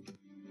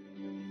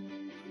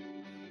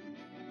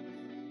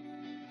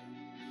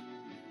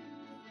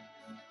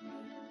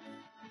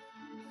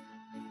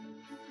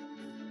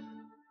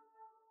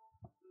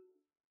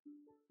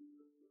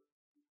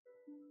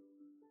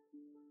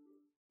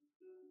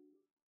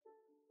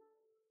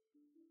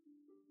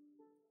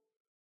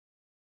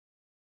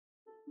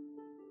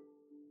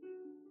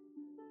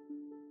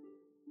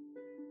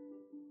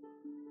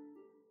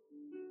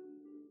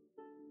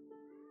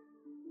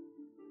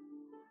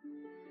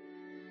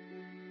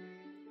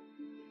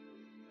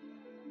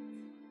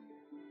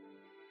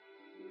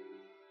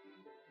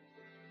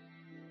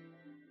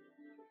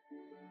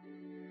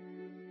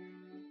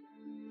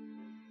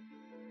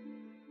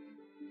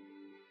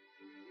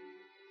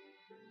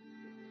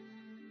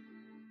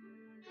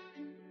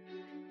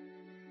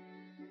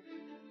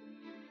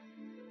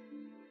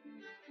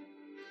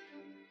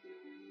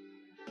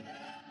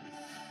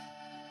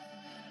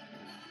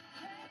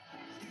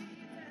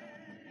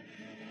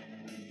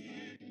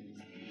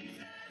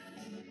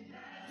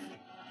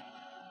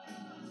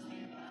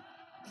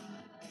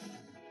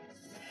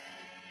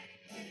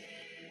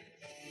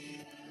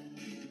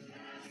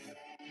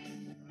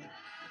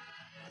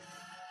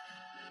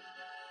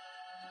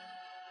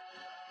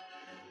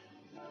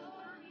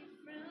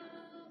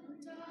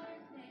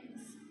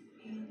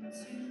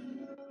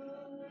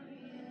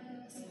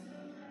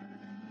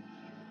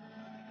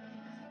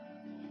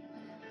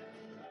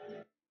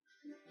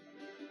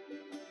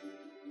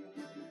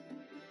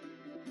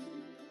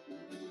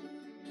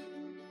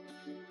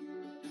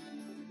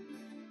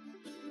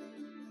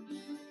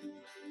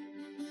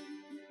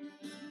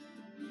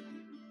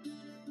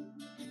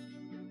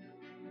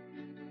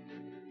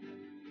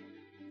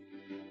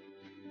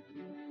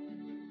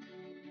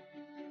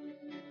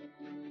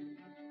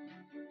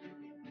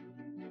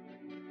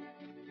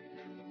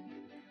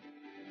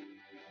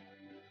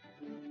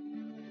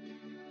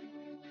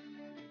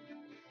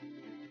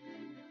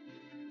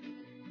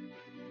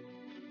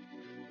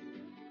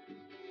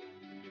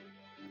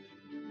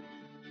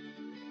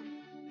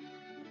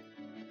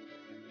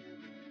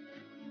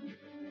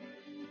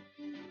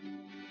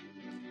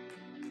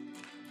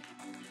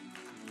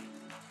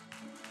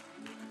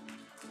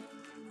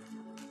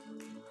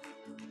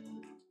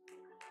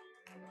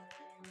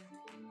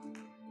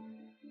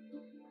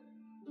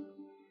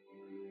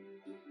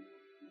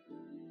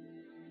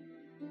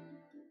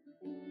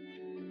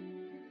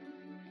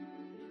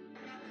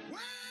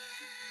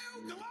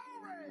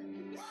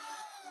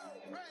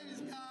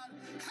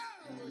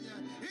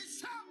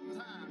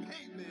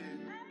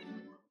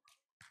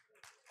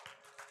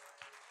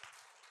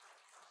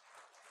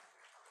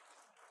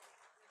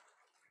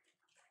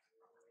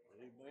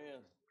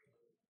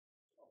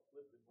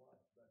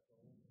 lights back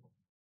on.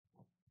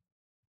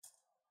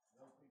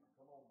 Young people,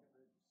 come on, get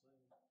ready to sing.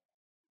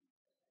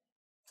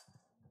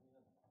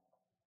 Amen.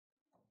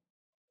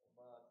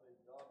 I tell you,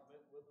 God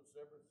met with us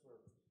every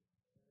service.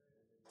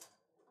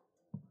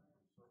 We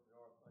certainly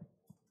are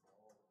thankful for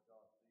all that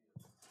God did.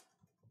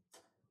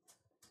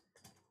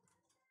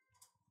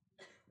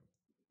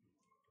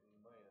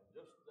 Amen.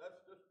 That's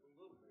just a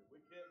little bit.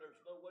 There's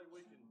no way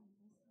we can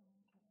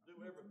do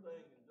everything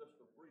in just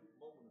a brief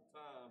moment of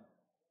time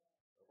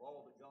of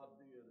all that God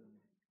did. And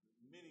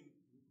many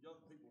young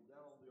people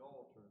down on the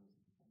altar, and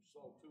you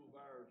saw two of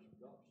ours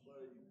got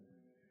saved.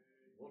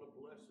 What a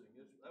blessing.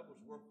 That was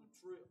worth the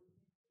trip.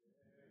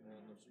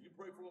 And so you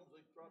pray for them as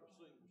they try to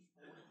sing this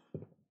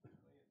morning.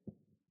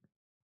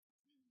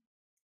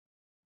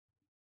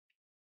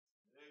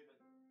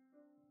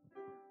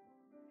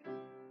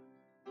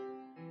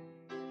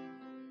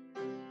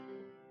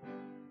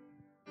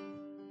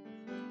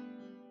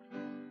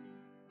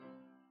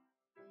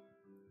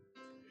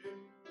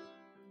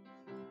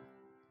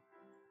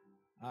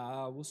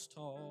 I was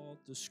taught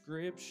the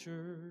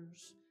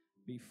scriptures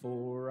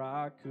before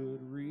I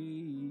could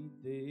read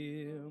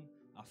them.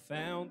 I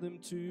found them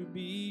to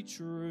be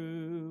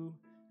true,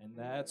 and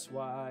that's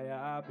why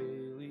I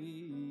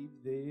believe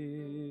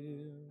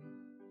them.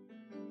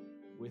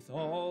 With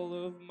all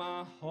of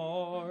my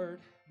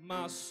heart,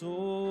 my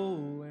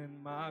soul,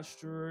 and my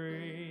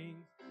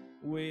strength,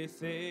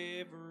 with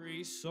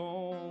every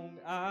song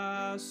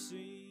I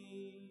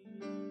sing,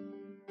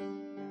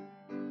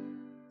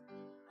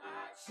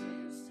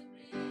 choose to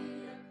be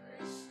a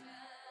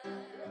Christian.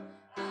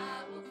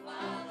 I will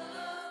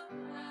follow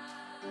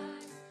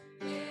Christ,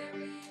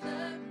 carry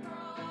the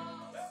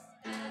cross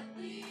that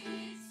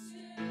leads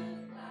to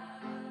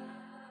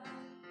life.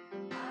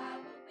 I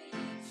will be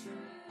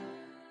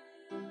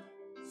true,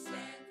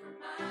 stand for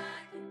my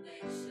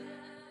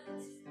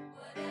convictions,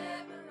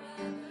 whatever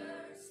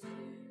others do.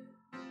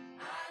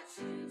 I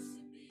choose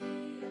to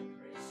be a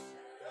Christian.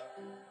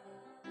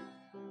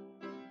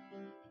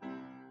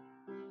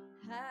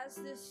 As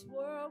this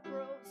world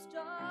grows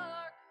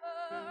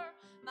darker,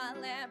 my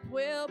lamp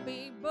will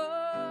be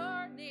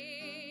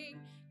burning,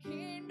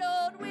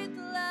 kindled with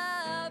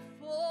love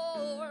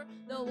for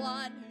the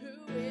one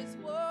who is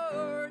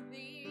worthy.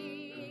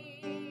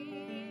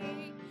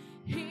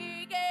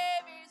 He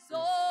gave his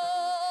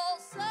all,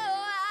 so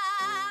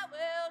I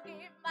will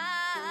give mine.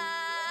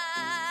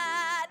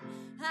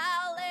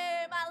 I'll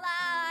lay my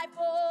life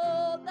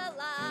on the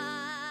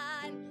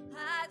line.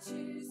 I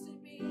choose to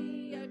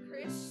be a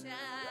Christian.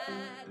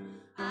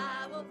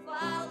 I will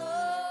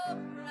follow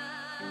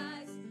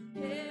Christ,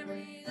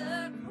 carry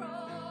the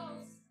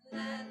cross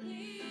that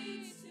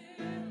leads to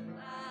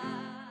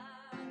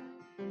life.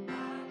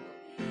 I will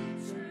be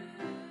true,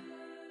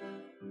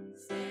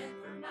 stand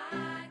for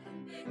my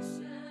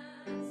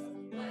convictions,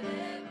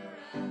 whatever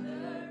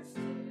others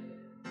do.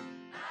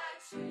 I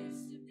choose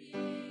to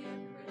be a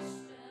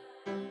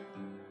Christian.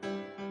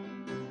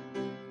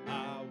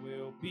 I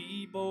will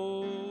be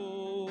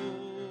bold,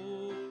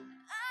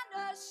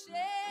 Unashamed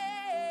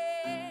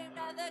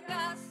of the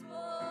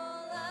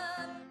gospel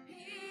of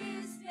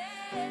his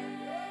name.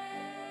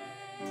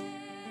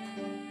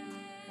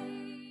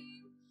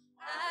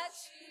 I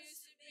choose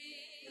to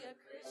be a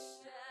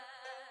Christian.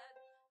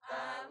 I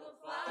will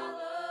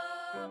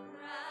follow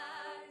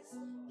Christ,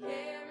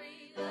 carry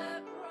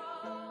the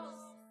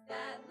cross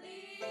that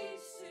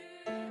leads to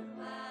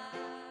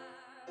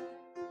life.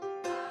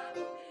 I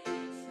will be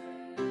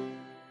true,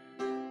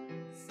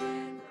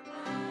 stand for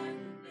my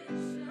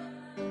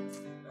convictions,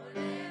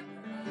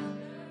 whatever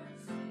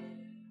others do.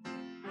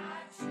 I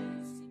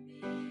choose to be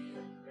a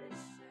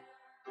Christian.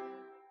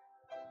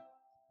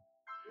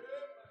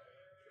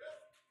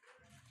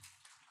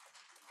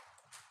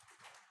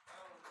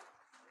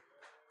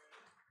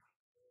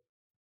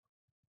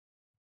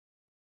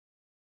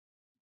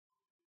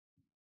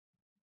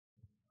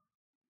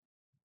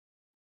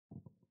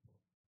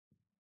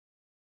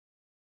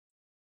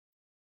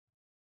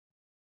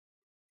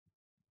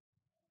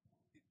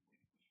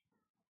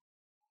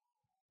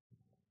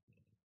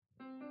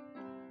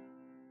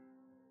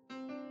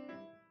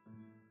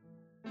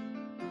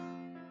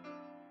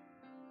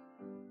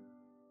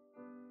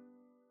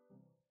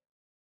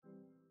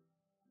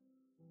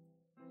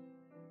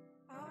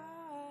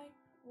 I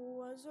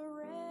was a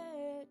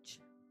wretch.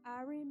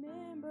 I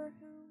remember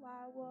who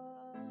I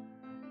was.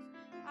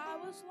 I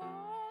was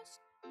lost,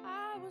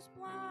 I was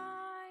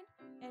blind,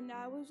 and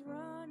I was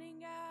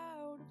running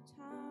out of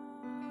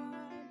time.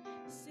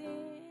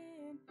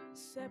 Sin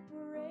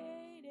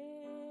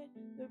separated,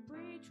 the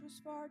breach was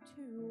far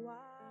too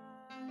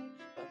wide.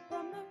 But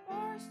from the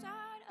far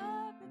side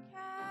of the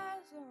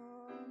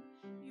chasm,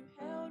 you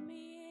held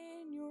me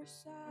in your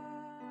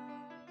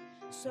sight.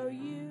 So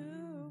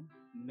you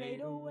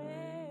made a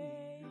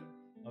way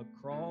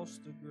across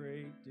the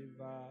great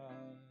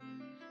divide.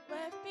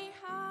 left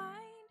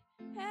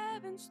behind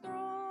heaven's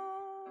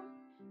throne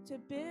to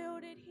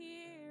build it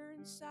here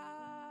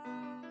inside.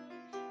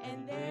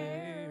 And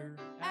there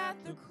at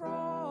the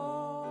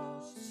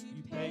cross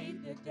you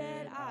paid the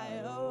debt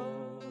I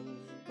owe.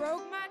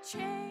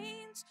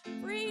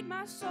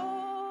 my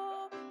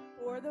soul.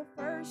 For the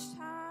first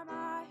time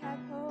I had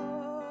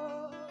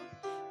hope.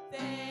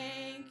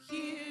 Thank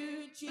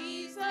you,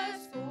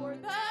 Jesus, for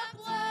the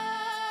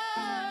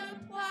blood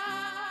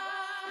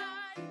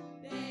applied.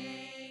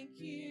 Thank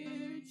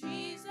you,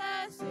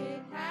 Jesus,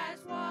 it has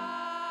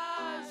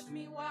washed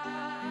me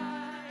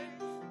white.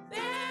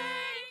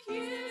 Thank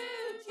you,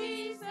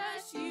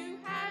 Jesus, you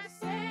have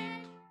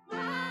saved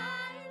my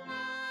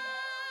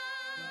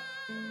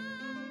life.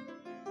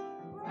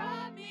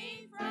 Brought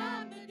me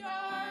from the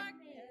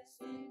darkness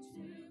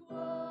into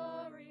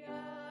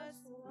glorious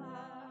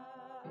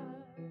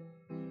light.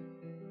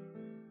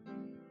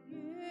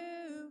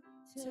 You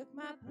took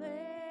my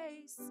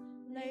place,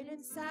 laid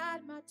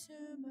inside my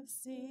tomb of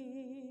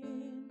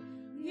sin.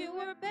 You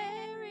were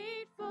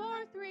buried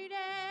for 3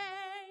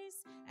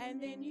 days,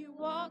 and then you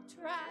walked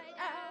right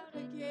out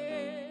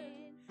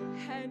again.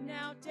 And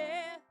now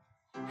death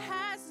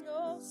has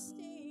no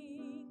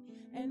sting,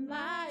 and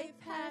life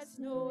has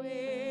no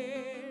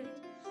end.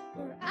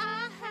 For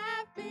I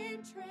have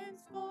been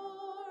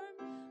transformed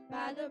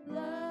by the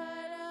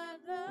blood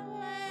of the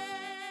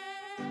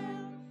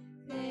Lamb.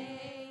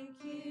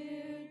 Thank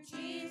you,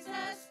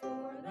 Jesus,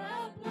 for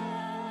the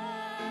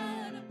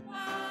blood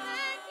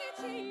applied. Thank you,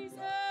 Jesus.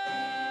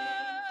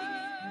 Thank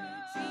you,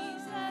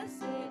 Jesus,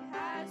 it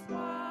has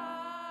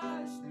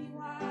washed me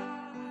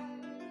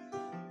white.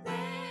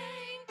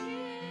 Thank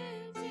you,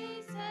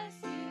 Jesus,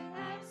 you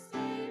have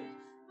saved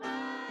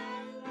my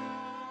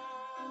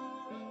life.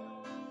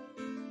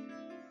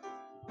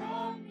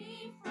 Brought me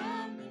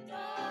from the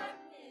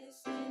darkness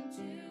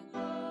into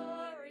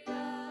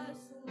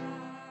glorious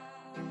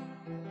light.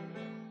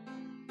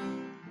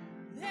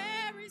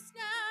 There is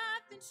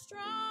nothing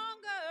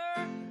stronger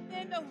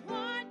than the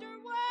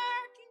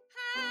wonder-working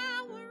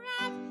power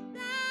of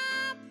the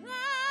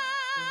blood.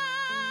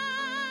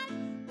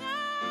 The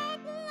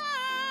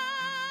blood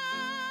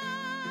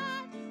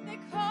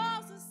that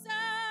calls us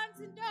sons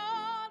and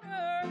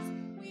daughters.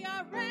 We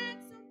are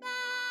ransomed by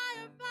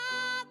our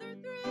Father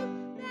through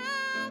the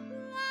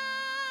blood.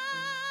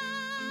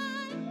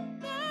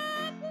 The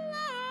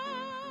blood.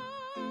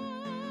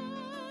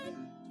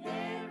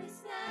 There is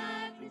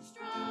nothing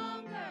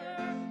stronger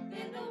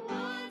than the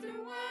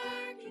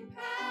wonder-working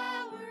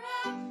power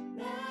of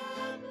the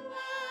blood.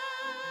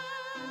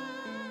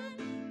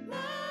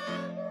 The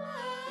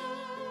blood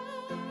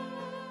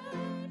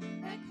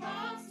that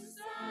calls us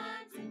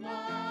sons and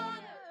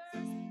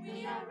daughters. We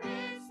are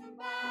ransomed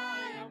by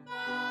our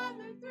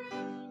Father through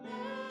the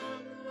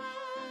blood.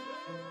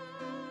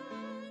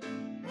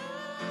 The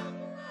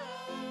blood.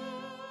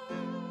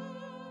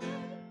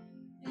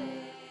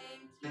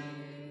 Thank you,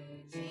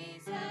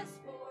 Jesus,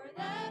 for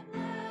the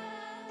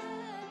blood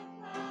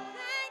applied.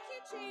 Thank you,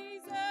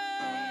 Jesus.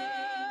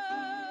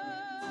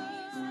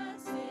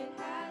 Jesus, it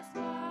has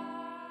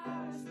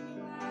washed me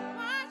white.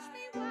 Wash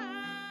me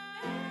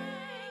white.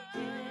 Thank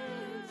you,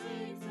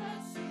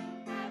 Jesus, you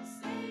have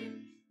saved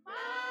my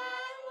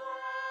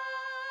life.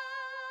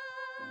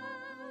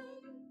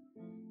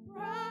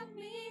 Brought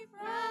me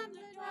from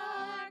the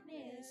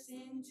darkness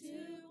into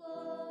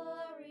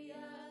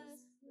glorious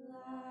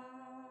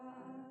light.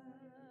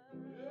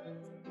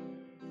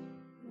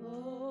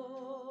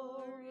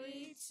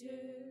 Glory to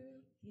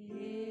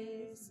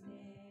his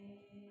name.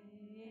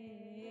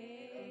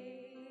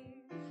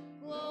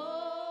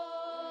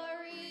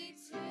 Glory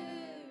to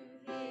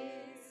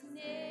his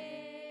name.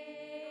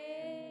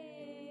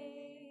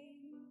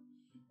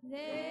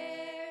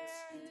 There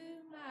to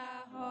my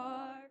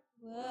heart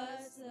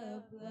was the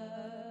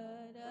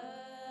blood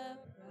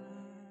applied.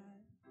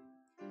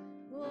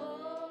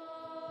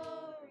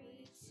 Glory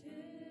to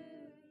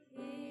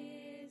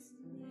his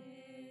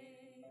name.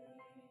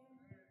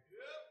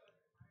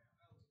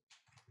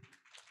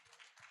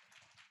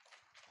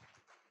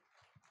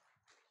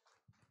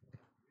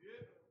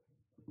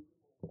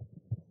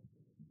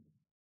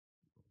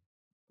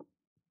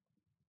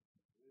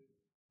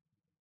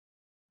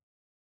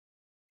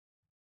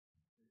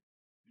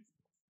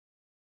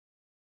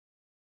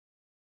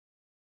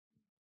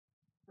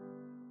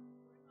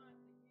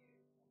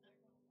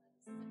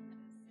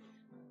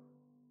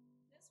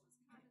 This was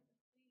kind of the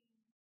theme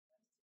most of the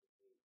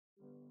week,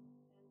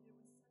 and it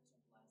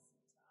was such a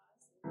blessing to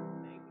us. And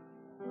maybe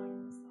you won't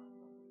like the song,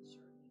 but we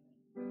sure did.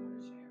 We want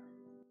to share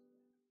it.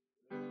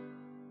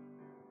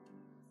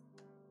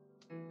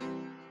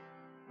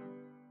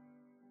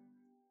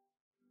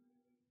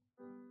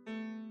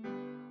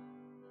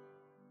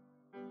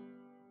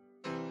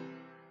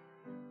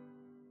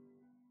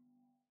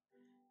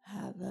 I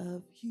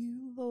love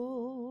you,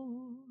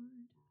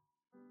 Lord,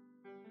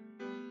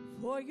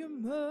 for your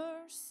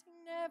mercy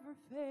never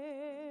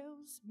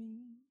fails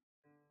me.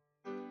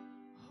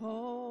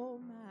 All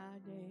my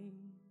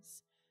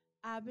days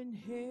I've been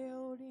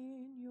held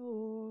in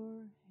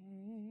your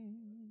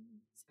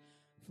hands.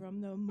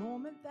 From the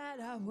moment that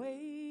I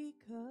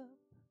wake up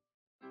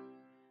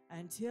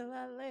until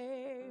I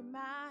lay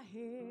my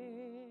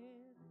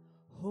head,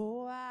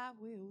 oh, I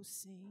will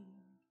sing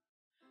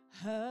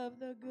of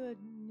the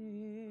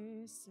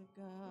goodness of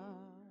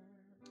God.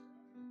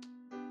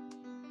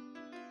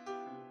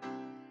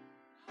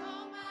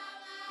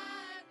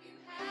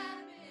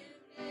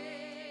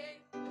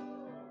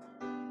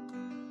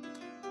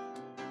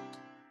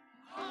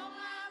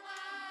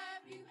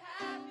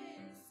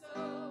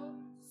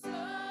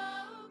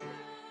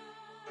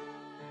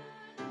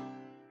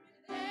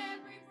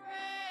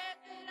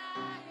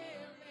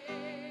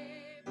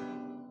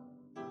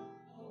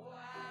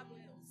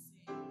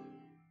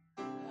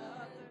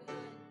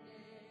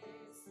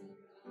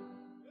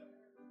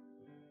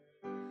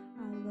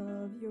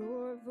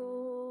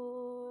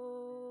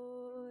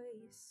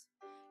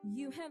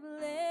 You have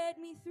led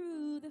me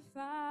through the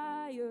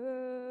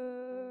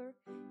fire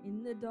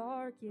in the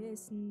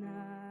darkest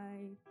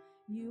night.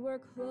 You are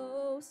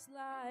close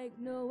like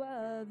no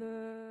other.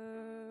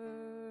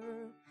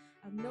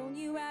 I've known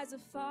you as a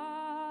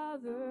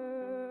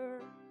father.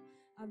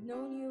 I've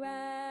known you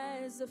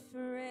as a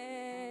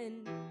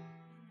friend.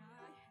 And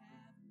I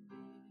have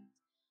lived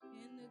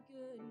in the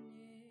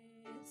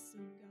goodness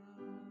of God.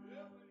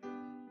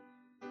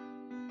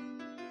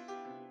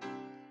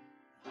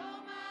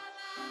 All my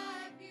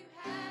life you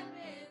have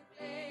been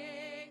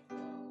faithful.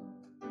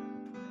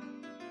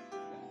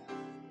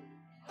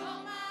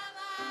 All my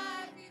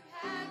life you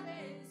have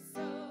been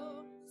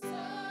so,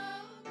 so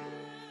good.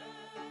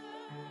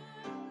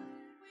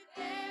 With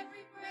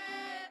every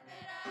breath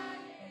that I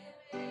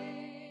am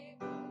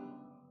able,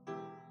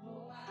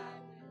 oh, I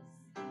will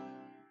sing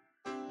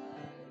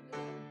of the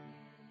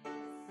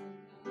goodness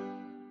of God.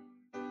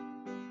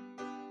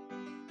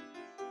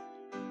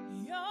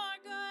 Your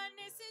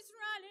goodness is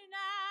running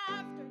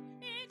after,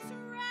 it's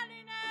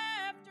running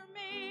after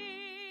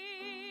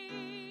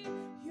me.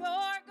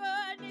 Your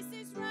goodness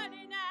is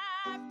running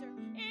after,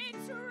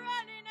 it's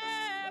running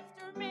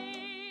after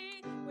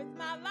me. With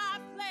my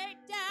life laid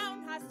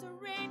down, I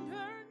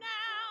surrender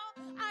now.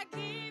 I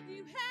give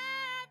you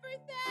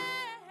everything.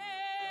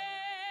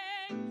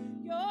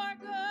 Your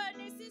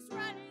goodness is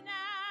running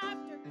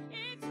after,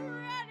 it's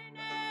running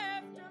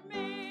after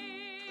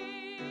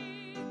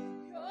me.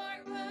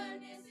 Your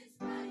goodness is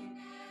running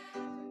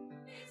after,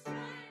 it's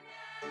running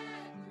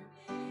after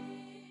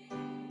me.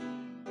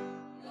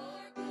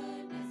 Your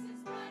goodness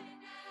is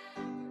running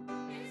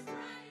after, it's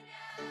running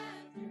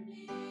after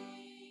me.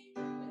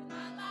 With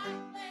my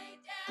life laid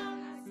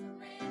down, I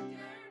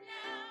surrender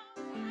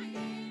now. I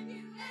give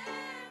you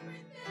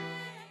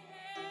everything.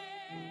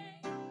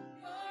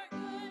 Your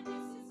goodness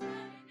is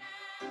running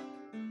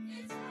after,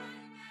 it's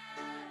running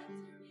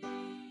after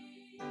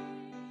me.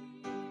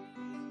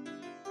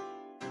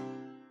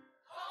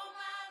 All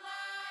my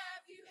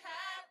life you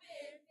have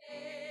been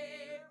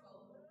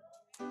faithful.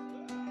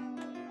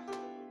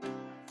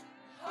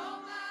 All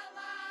my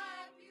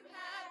life you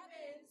have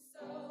been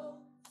so,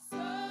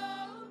 so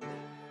good.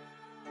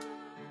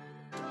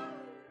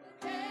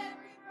 With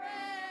every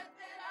breath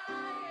that I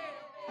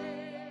am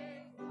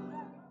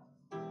able,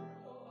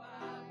 oh, I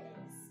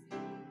will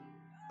sing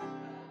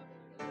of the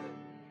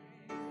goodness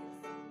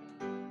of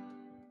God.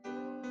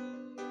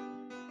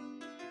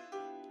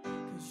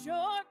 'Cause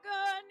your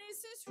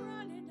goodness is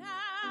running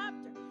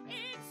after,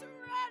 it's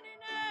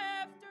running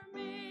after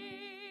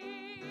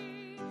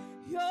me.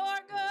 Your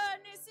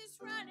goodness is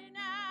running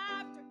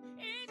after,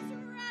 it's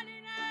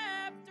running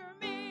after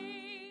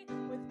me.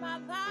 With my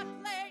life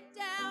laid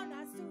down,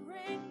 I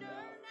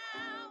surrender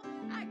now.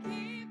 I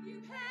give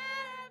you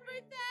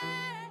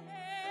everything.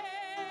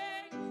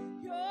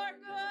 Your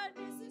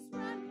goodness is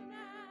running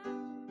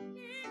after,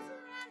 it's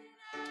running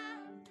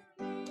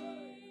after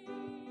me.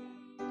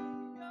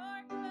 Your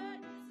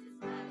goodness is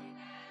running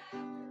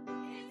after,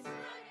 it's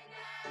running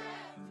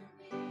after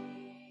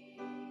me.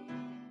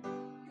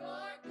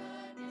 Your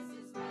goodness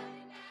is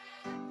running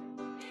after,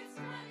 it's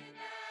running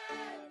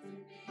after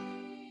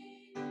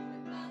me.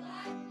 With my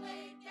life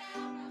laid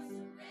down, I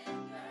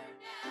surrender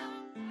now.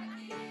 I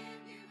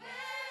give you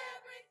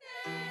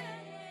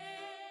everything.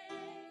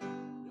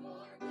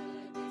 Your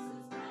goodness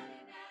is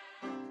running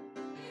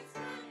after, it's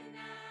running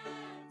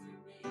after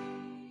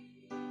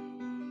me.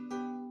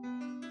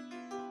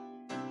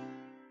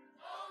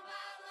 All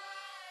my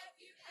life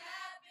you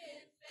have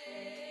been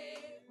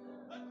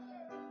faithful.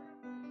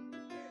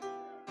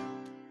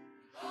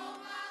 All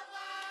my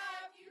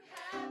life you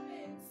have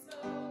been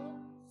so,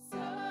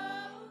 so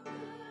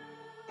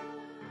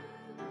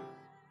good.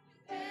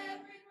 With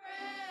every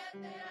breath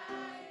that I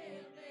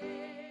am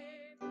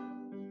able,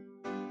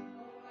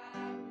 oh,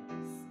 I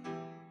will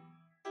sing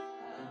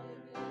of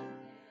the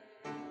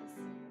goodness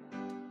of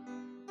God.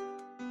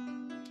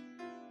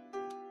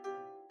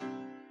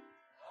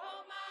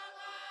 All my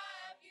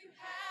life you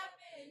have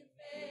been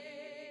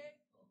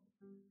faithful.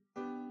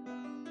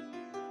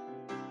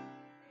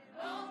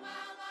 And all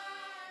my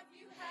life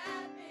you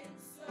have been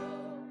so,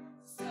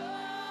 so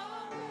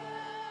good.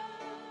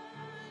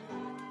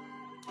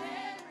 With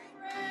every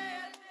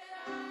breath that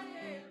I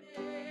am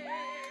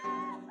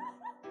able,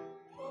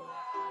 oh,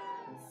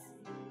 I will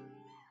sing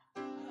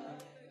of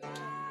the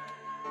goodness.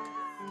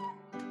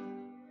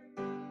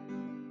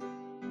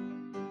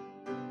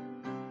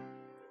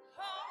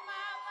 All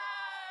my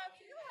life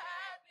you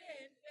have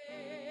been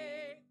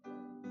faithful.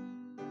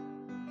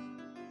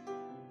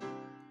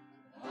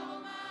 All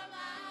my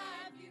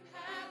life you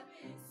have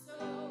been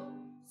so,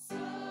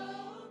 so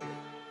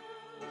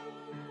good.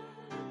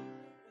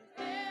 With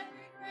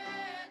every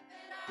breath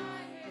that I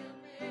am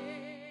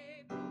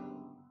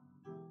able,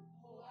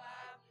 oh,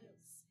 I will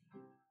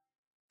sing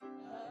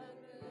of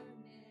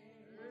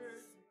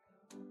goodness.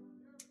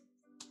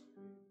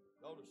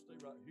 Y'all just stay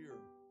right here.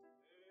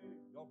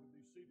 Y'all can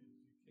be seated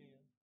if you can.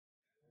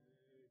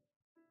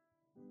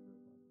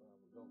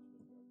 Y'all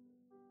stay right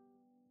there.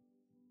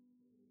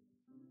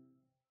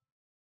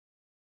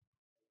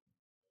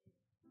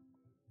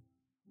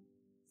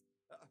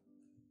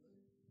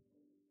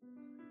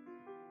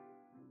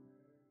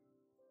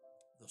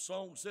 The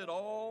song said,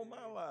 all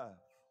my life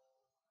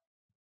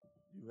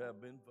you have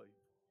been faithful.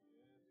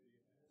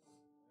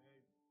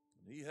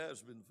 And he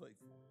has been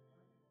faithful.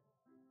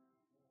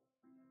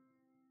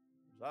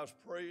 As I was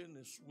praying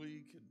this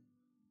week and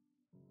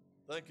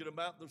thinking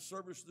about the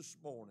service this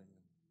morning,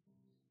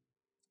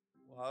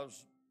 well, I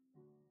was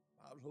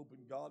hoping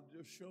God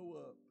would just show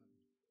up,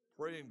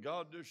 praying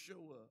God just show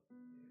up.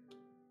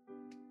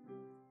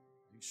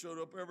 He showed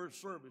up every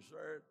service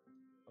there at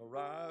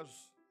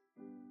Arise.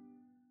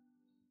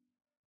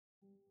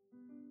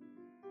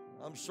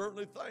 I'm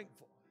certainly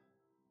thankful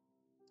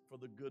for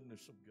the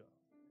goodness of God.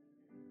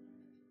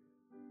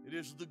 It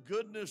is the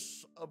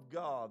goodness of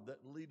God that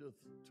leadeth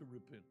to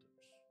repentance,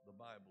 the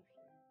Bible says.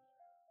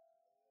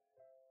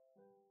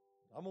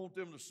 I want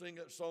them to sing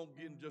that song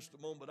again in just a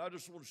moment, but I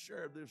just want to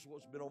share this,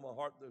 what's been on my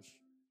heart this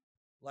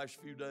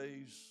last few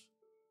days.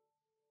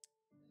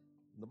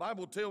 The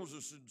Bible tells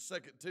us in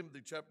 2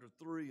 Timothy chapter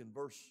 3 and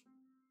verse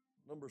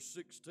number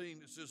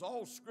 16, it says,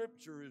 all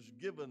Scripture is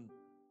given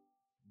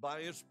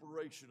by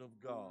inspiration of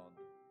God,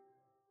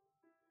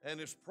 and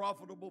is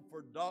profitable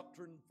for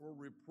doctrine, for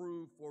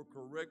reproof, for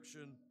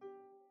correction,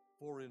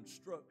 for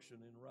instruction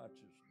in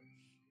righteousness.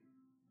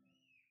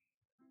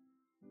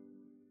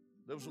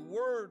 There was a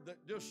word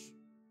that just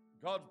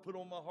God's put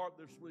on my heart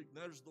this week,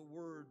 and that is the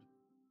word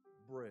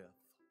breath.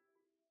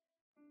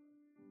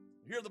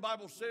 Here the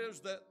Bible says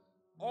that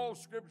all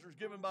Scripture is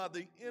given by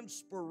the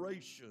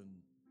inspiration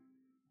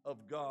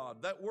of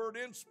God. That word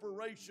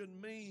inspiration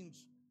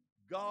means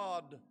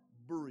God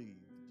breathed.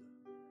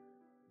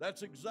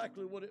 That's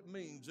exactly what it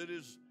means.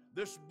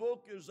 This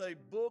book is a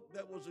book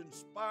that was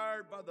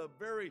inspired by the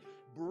very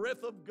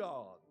breath of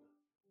God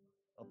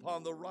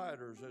upon the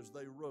writers as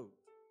they wrote.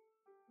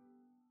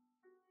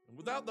 And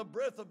without the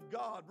breath of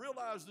God,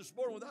 realize this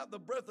morning, without the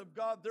breath of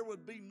God, there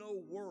would be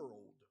no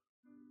world.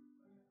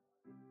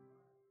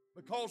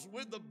 Because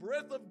with the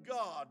breath of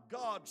God,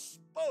 God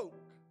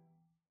spoke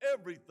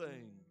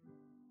everything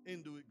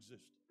into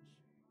existence.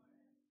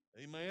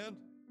 Amen?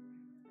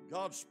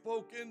 God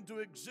spoke into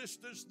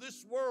existence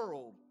this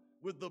world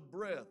with the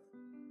breath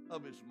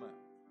of his mouth.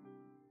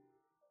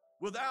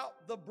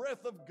 Without the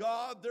breath of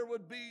God, there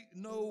would be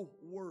no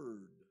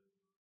word.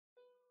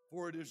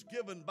 For it is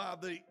given by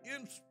the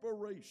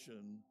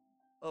inspiration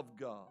of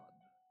God.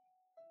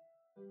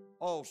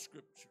 All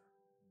Scripture,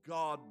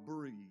 God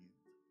breathed.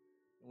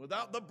 And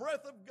without the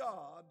breath of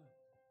God,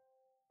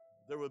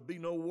 there would be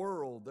no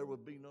world, there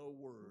would be no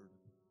word.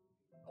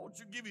 I want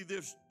to give you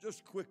this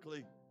just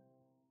quickly.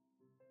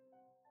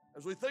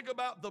 As we think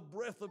about the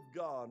breath of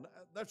God,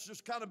 that's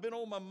just kind of been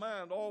on my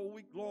mind all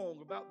week long,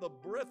 about the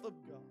breath of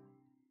God.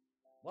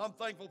 Well, I'm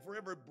thankful for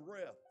every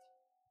breath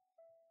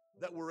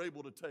that we're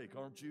able to take,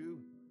 aren't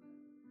you?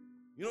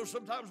 You know,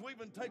 sometimes we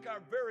even take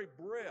our very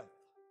breath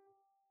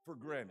for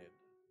granted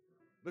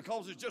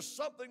because it's just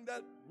something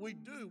that we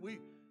do.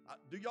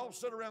 Do y'all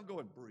sit around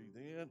going, breathe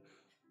in,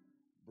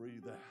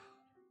 breathe out,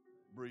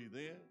 breathe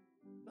in?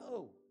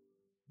 No.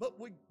 But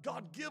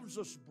God gives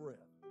us breath.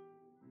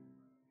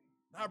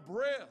 Our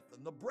breath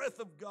and the breath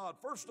of God.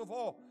 First of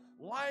all,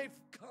 life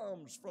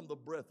comes from the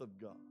breath of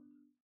God.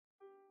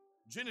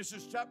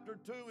 Genesis chapter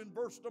 2 and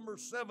verse number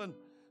 7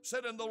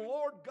 said, and the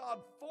Lord God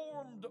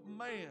formed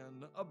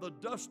man of the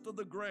dust of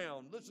the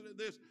ground, listen to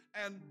this,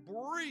 and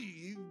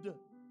breathed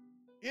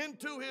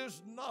into his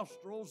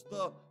nostrils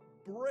the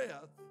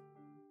breath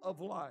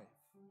of life.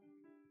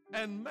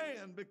 And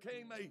man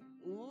became a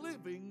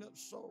living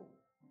soul.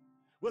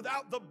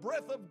 Without the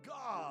breath of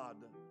God,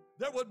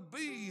 there would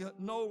be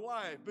no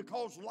life,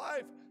 because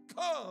life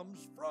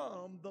comes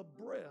from the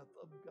breath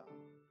of God.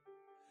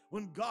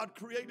 When God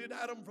created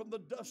Adam from the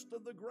dust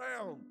of the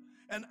ground,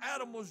 and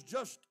Adam was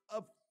just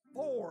a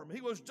form,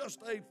 he was just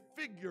a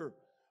figure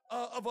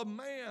of a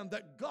man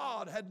that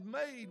God had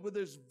made with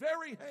his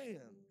very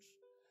hands.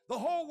 The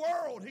whole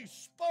world he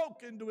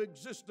spoke into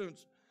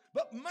existence.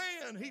 But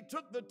man, he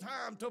took the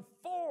time to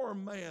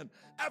form man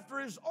after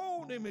his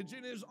own image,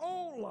 in his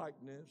own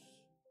likeness.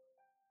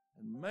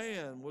 And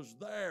man was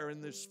there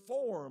in this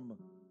form,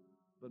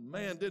 but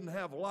man didn't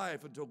have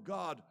life until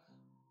God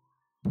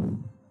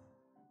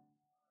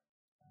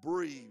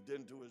breathed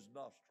into his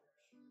nostrils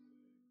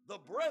the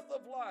breath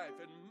of life,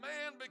 and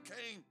man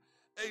became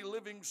a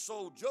living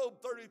soul.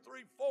 Job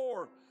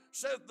 33:4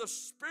 says, the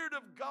Spirit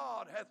of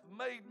God hath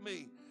made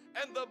me,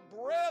 and the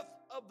breath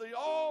of the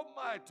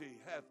Almighty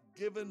hath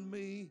given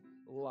me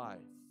life.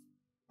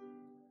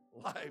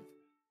 Life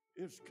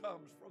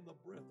comes from the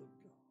breath of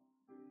God.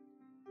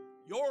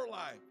 Your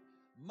life,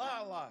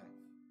 my life,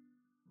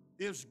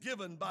 is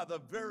given by the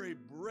very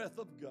breath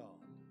of God.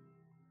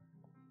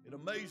 It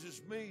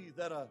amazes me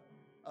that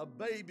a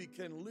baby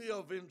can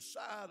live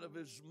inside of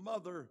his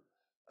mother's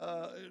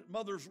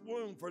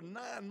womb for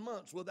 9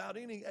 months without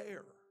any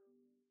air.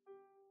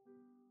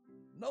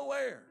 No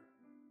air.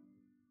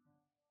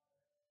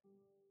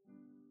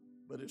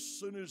 But as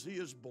soon as he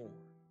is born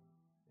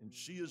and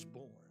she is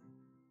born,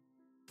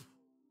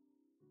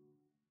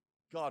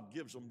 God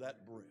gives them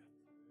that breath.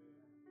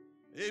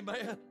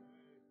 Amen.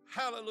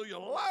 Hallelujah.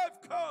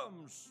 Life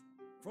comes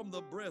from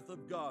the breath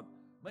of God.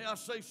 May I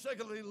say,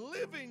 secondly,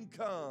 living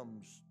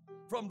comes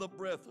from the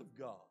breath of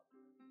God.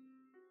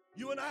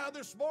 You and I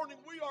this morning,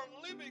 we are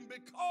living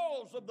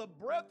because of the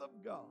breath of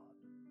God.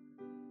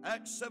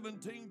 Acts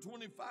 17:25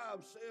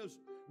 says,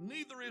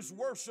 neither is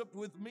worship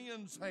with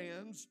men's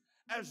hands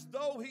as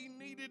though he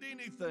needed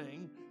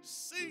anything,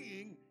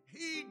 seeing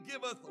he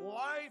giveth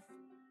life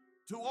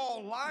to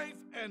all life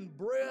and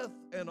breath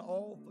and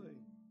all things.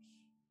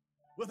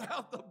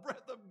 Without the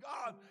breath of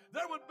God,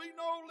 there would be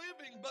no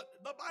living. But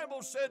the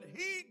Bible said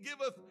he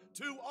giveth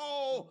to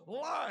all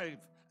life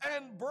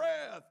and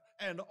breath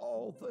and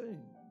all things.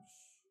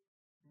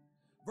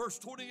 Verse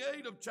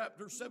 28 of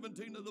chapter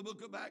 17 of the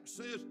book of Acts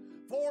says,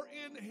 for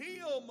in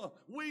him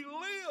we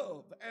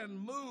live and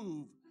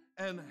move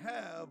and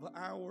have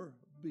our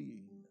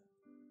being.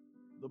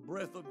 The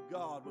breath of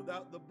God.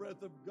 Without the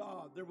breath of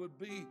God, there would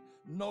be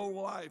no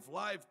life.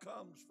 Life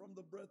comes from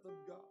the breath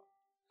of God.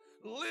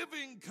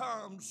 Living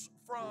comes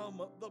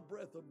from the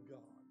breath of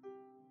God.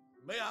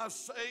 May I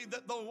say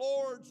that the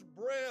Lord's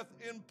breath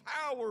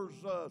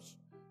empowers us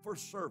for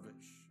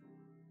service.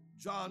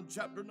 John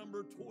chapter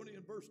number 20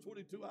 and verse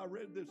 22, I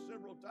read this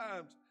several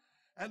times.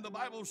 And the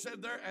Bible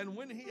said there, and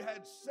when he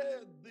had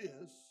said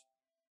this,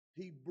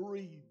 he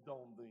breathed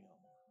on them.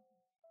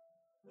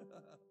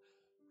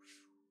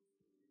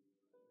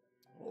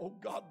 Oh,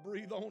 God,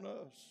 breathe on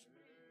us.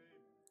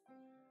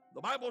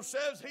 The Bible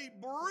says he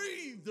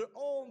breathed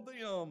on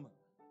them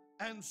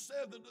and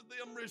said unto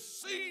them,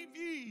 receive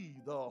ye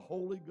the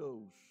Holy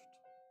Ghost.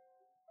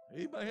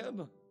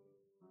 Amen.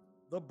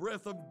 The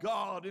breath of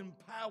God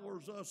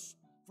empowers us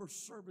for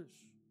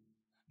service.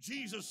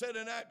 Jesus said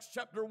in Acts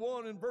chapter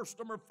 1 and verse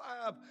number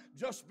 5,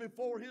 just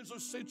before his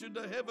ascension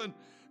to heaven,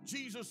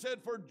 Jesus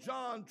said, for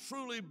John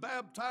truly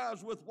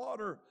baptized with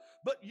water,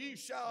 but ye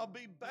shall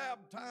be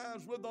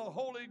baptized with the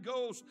Holy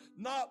Ghost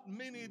not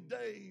many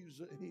days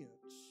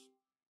hence.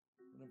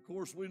 And of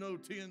course, we know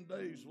 10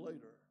 days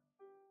later,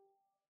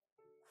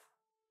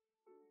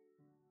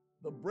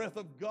 the breath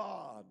of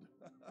God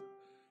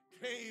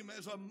came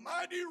as a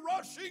mighty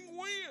rushing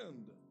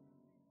wind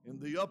in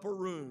the upper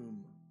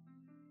room,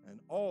 and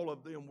all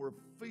of them were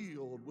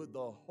filled with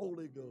the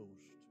Holy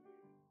Ghost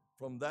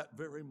from that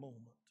very moment.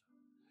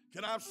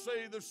 Can I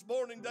say this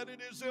morning that it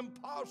is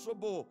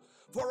impossible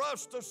for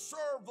us to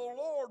serve the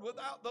Lord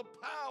without the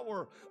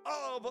power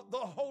of the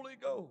Holy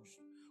Ghost?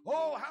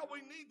 Oh, how we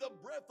need the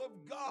breath of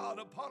God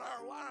upon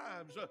our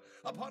lives,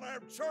 upon our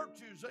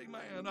churches,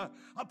 amen,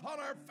 upon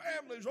our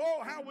families.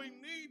 Oh, how we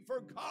need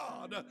for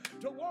God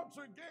to once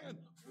again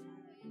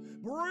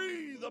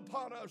breathe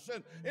upon us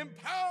and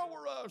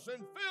empower us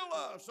and fill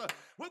us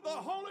with the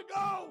Holy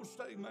Ghost,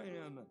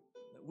 amen,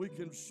 that we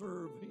can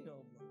serve him.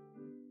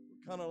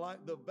 We're kind of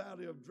like the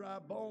valley of dry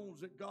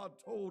bones that God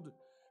told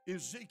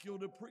Ezekiel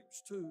to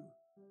preach to.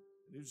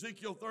 In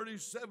Ezekiel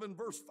 37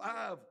 verse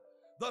 5,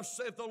 thus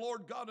saith the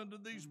Lord God unto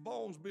these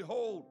bones,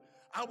 behold,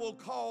 I will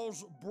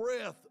cause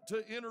breath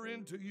to enter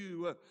into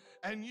you,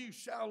 and ye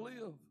shall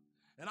live.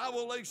 And I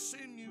will lay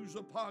sinews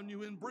upon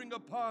you, and bring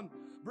up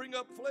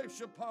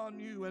flesh upon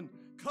you, and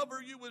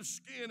cover you with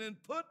skin, and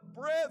put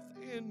breath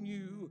in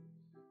you,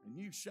 and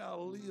you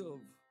shall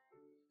live.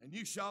 And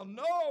you shall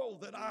know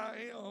that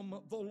I am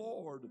the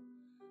Lord.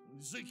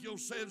 Ezekiel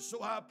says,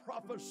 so I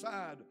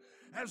prophesied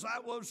as I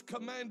was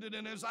commanded,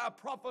 and as I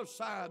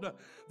prophesied,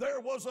 there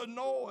was a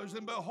noise,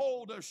 and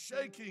behold, a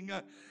shaking,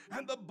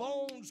 and the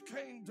bones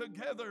came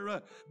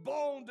together,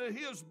 bone to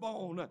his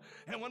bone.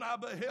 And when I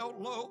beheld,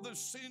 lo, the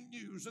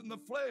sinews and the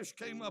flesh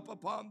came up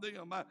upon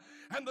them,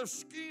 and the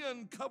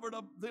skin covered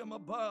up them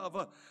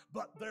above,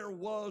 but there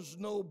was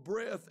no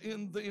breath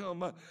in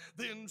them.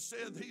 Then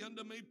said he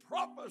unto me,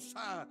 prophesy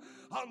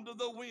unto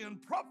the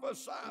wind,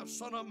 prophesy,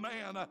 son of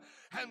man,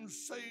 and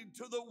say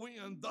to the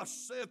wind, thus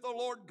saith the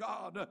Lord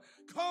God,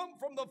 come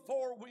from the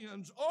four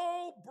winds,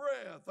 O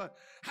breath,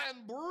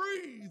 and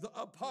breathe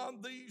upon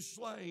these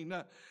slain,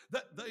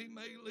 that they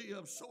may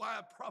live. So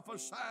I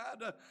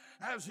prophesied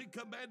as he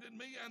commanded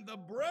me, and the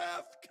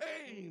breath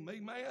came,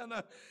 amen,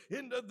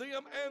 into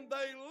them, and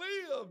they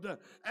lived,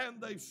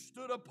 and they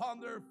stood upon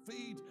their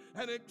feet,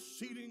 an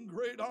exceeding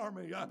great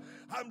army.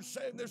 I'm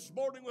saying this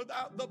morning,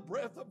 without the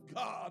breath of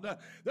God,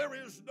 there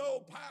is no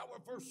power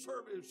for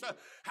service.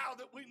 How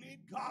that we need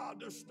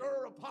God to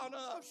stir upon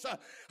us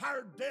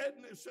our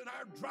deadness and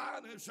our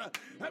dryness,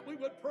 that we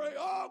would pray,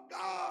 oh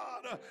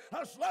God,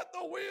 let the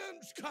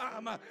winds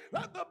come,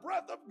 let the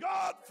breath of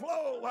God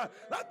flow,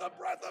 let the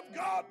breath of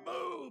God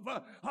move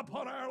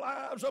upon our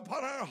lives,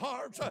 upon our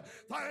hearts.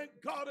 Thank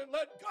God, and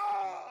let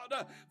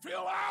God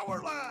fill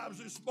our lives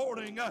this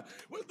morning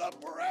with the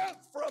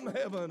breath from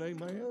heaven.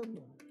 Amen.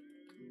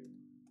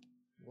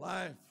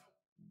 Life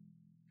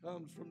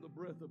comes from the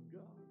breath of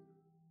God.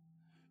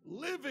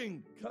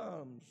 Living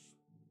comes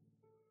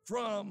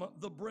from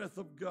the breath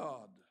of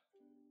God.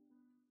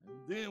 And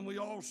then we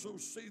also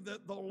see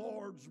that the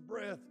Lord's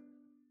breath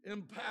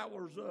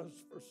empowers us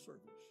for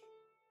service.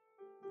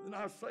 And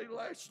I say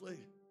lastly,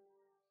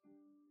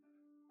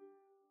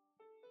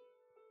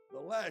 the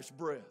last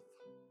breath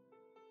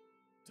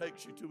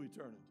takes you to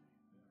eternity.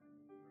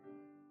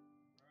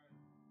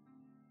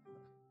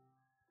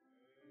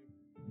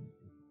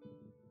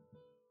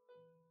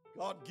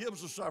 God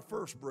gives us our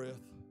first breath,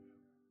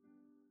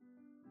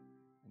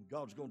 and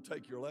God's going to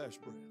take your last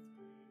breath.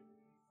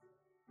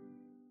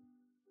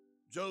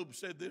 Job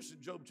said this in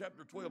Job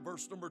chapter 12,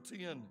 verse number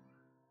 10.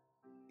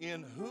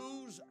 In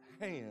whose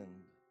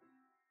hand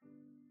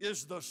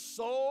is the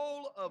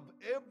soul of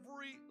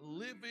every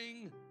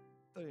living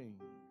thing,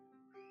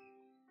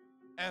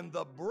 and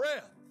the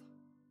breath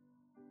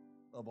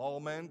of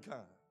all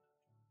mankind.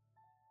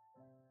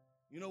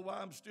 You know why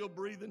I'm still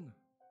breathing?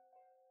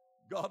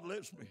 God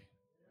lets me.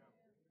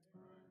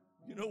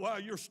 You know why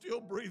you're still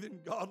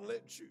breathing? God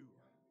lets you.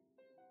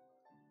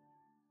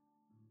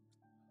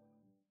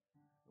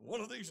 One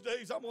of these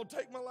days, I'm going to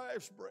take my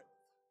last breath.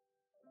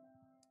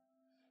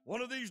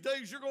 One of these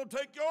days, you're going to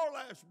take your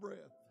last breath.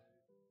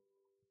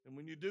 And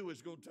when you do,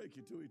 it's going to take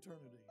you to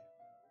eternity.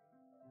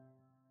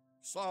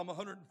 Psalm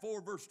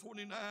 104, verse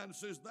 29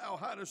 says, Thou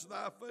hidest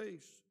thy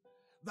face.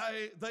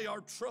 They are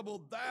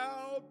troubled.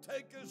 Thou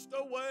takest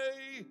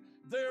away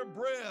their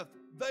breath.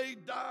 They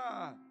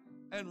die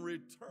and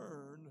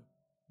return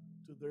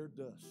to their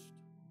dust.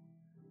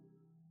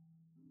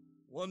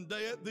 One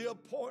day at the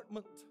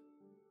appointment,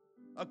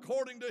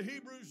 according to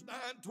Hebrews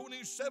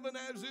 9:27,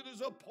 as it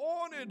is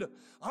appointed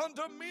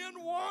unto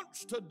men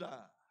once to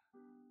die,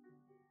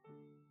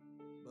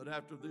 but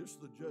after this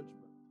the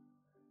judgment.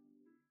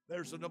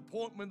 There's an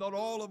appointment that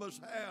all of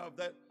us have,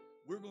 that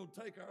we're going to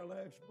take our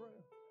last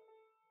breath.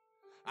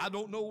 I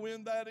don't know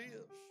when that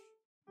is.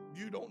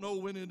 You don't know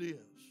when it is.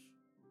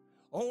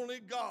 Only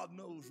God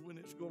knows when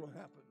it's going to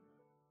happen.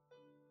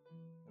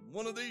 And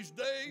one of these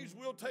days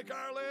we'll take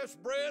our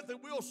last breath and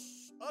we'll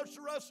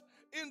usher us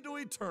into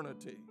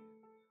eternity.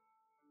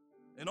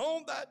 And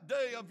on that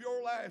day of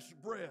your last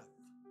breath,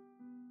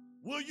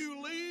 will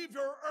you leave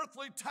your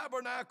earthly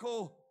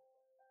tabernacle,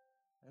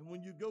 and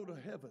when you go to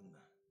heaven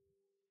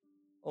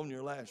on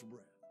your last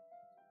breath?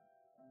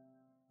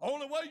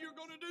 Only way you're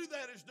going to do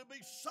that is to be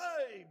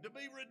saved, to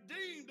be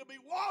redeemed, to be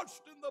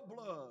washed in the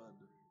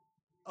blood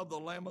of the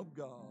Lamb of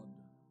God.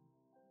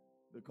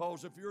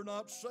 Because if you're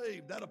not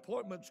saved, that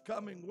appointment's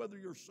coming whether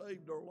you're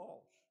saved or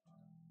lost.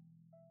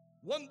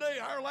 One day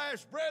our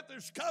last breath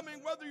is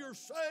coming whether you're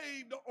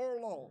saved or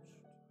lost.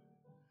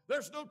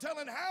 There's no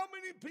telling how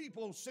many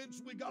people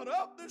since we got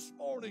up this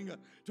morning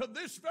to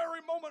this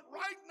very moment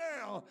right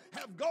now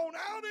have gone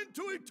out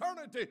into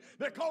eternity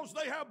because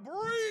they have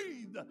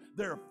breathed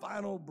their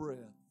final breath.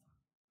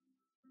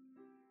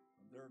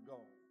 And they're gone.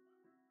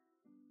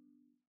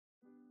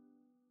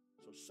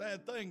 It's a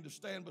sad thing to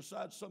stand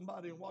beside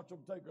somebody and watch them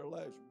take their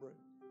last breath.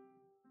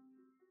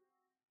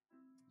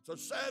 It's a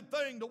sad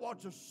thing to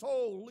watch a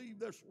soul leave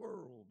this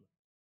world.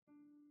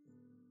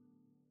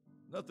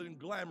 Nothing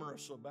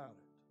glamorous about it.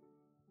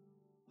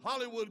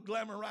 Hollywood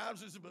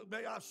glamorizes it, but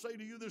may I say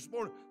to you this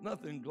morning,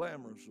 nothing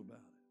glamorous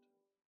about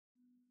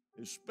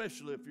it,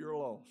 especially if you're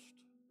lost.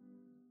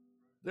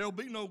 There'll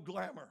be no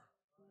glamour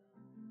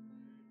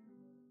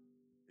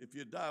if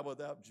you die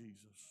without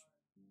Jesus.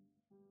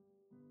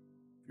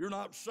 If you're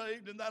not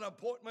saved and that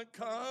appointment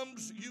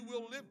comes, you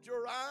will lift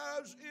your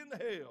eyes in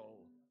hell,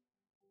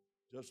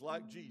 just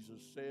like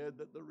Jesus said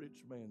that the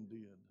rich man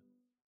did.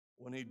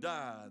 When he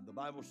died, the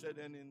Bible said,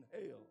 and in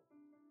hell,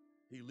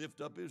 he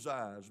lifted up his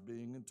eyes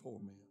being in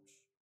torments.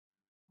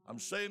 I'm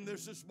saying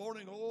this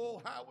morning,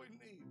 oh, how we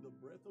need the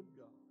breath of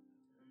God.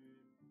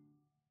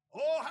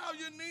 Oh, how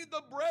you need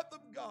the breath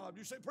of God.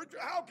 You say, preacher,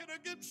 how can I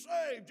get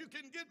saved? You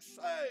can get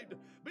saved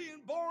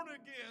being born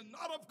again,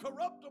 not of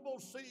corruptible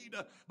seed,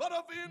 but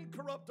of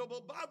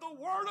incorruptible, by the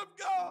word of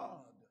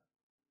God,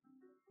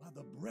 by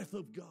the breath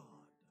of God,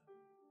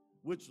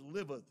 which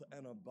liveth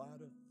and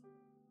abideth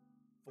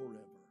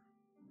forever.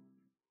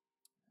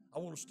 I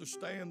want us to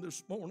stand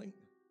this morning.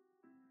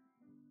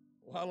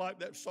 Oh, I like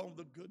that song,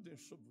 The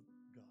Goodness of God.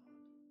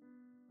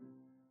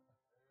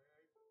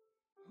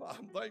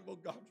 I'm thankful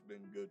God's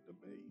been good to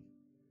me.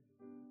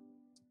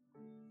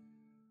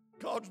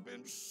 God's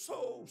been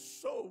so,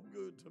 so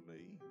good to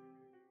me.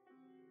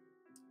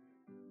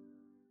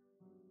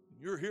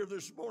 You're here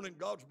this morning,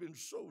 God's been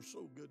so,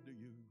 so good to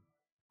you.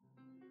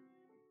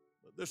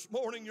 But this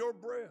morning, your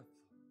breath,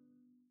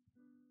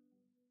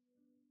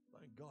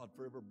 thank God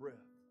for every breath.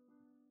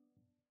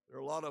 There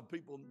are a lot of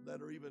people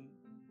that are even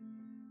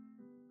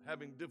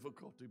having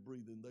difficulty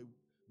breathing.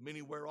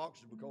 Many wear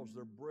oxygen because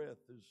their breath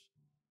is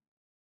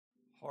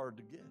hard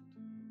to get.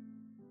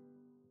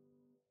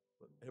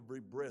 But every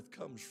breath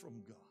comes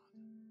from God.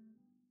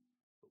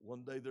 But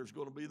one day there's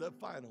going to be that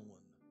final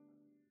one.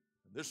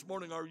 And this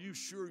morning, are you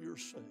sure you're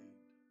saved?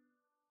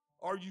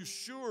 Are you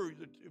sure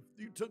that if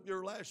you took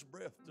your last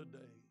breath today?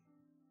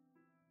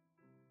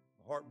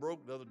 My heart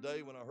broke the other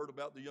day when I heard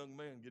about the young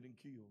man getting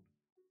killed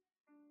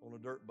on a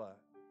dirt bike.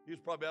 He was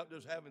probably out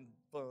just having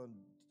fun,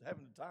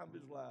 having the time of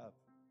his life.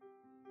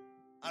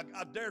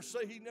 I dare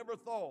say he never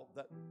thought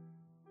that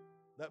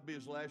that'd be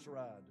his last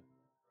ride.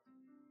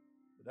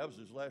 But that was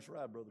his last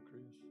ride, Brother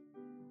Chris.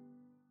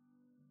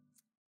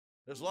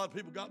 There's a lot of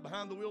people got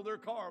behind the wheel of their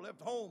car,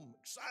 left home,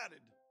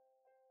 excited.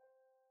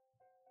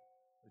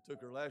 They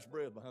took their last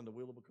breath behind the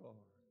wheel of a car.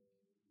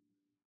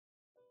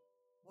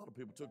 A lot of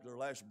people took their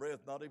last breath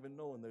not even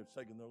knowing they were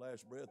taking their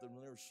last breath and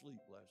when they were asleep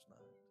last night.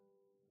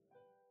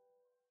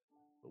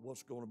 But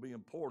what's going to be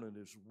important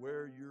is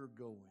where you're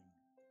going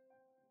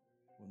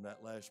when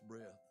that last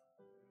breath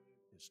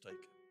is taken.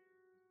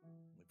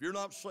 If you're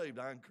not saved,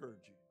 I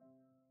encourage you,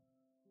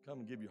 come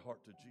and give your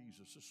heart to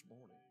Jesus this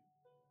morning.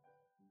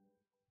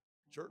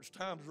 Church,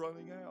 time's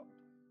running out.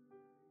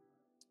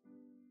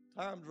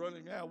 Time's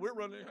running out. We're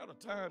running out of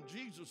time.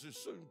 Jesus is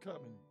soon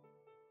coming.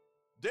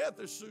 Death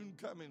is soon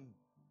coming.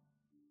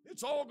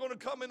 It's all going to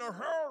come in a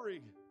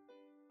hurry.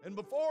 And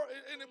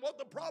what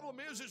the problem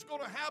is, it's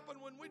going to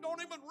happen when we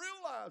don't even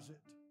realize it.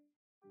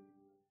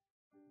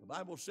 The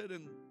Bible said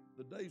in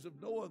the days of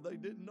Noah, they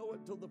didn't know it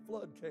until the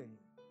flood came.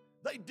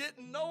 They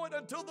didn't know it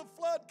until the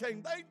flood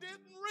came. They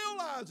didn't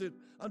realize it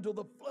until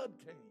the flood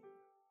came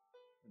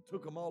and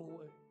took them all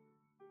away.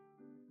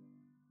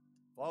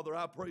 Father,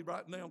 I pray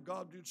right now,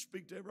 God, you'd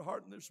speak to every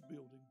heart in this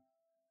building.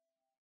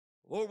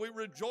 Lord, we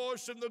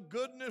rejoice in the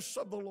goodness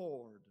of the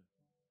Lord.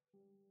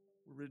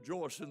 We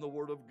rejoice in the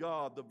Word of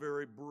God, the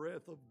very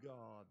breath of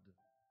God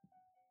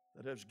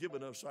that has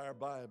given us our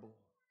Bible.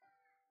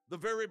 The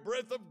very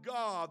breath of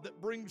God that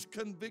brings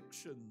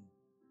conviction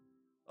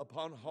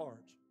upon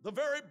hearts. The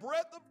very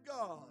breath of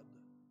God,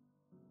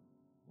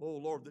 oh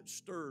Lord, that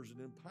stirs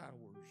and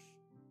empowers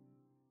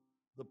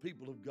the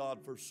people of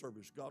God for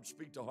service. God,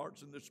 speak to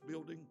hearts in this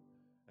building.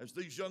 As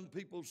these young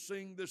people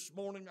sing this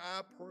morning,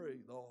 I pray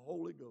the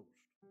Holy Ghost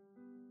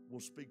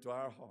will speak to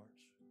our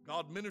hearts.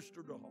 God,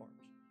 minister to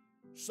hearts.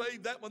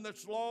 Save that one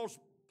that's lost,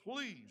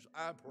 please,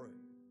 I pray,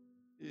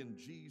 in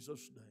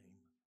Jesus' name.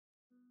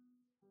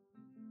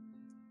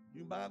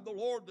 You mind the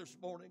Lord this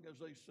morning as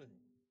they sing.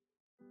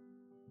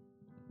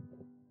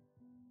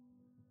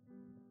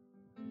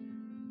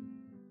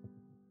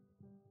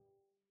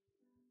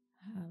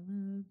 I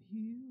love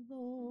you,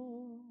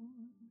 Lord,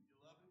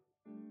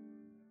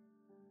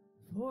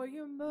 for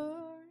your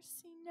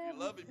mercy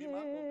never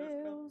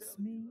fails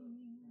me.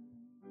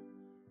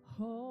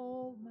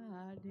 All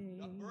my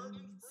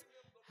days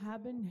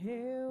I've been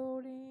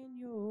held in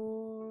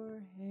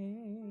your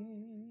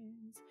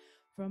hands.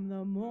 From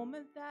the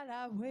moment that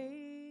I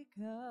wake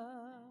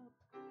up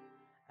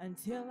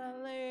until I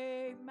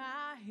lay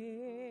my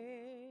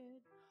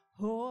head,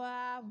 oh,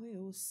 I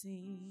will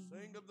sing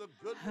of the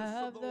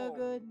goodness of the Lord.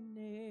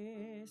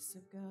 Goodness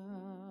of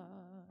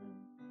God.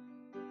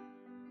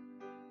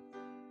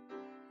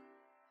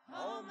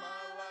 All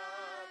my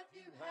life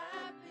you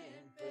have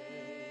been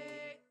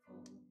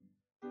faithful.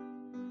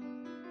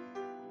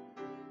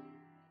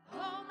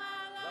 All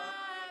my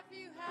life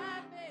you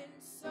have been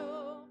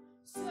so,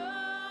 so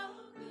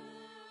good.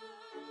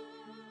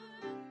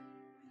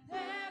 With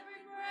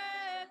every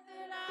breath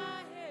that I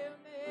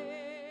am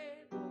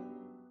able,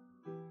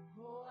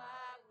 oh, I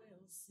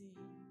will sing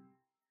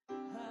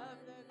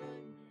of the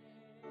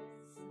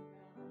goodness of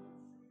God.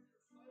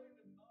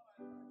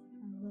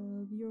 I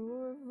love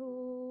your voice.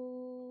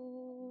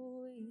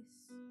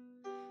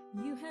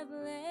 You have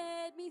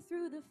led me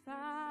through the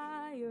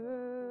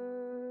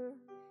fire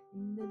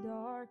in the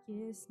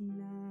darkest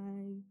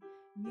night.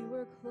 You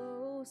were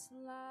close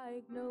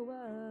like no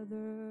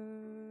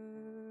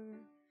other.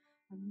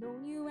 I've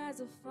known you as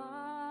a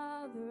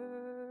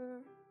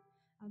father.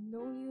 I've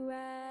known you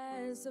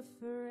as a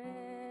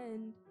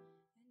friend.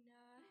 And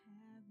I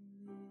have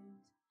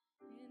lived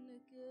in the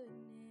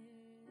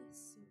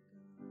goodness of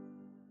God.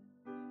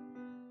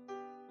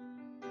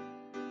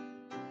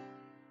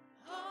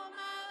 All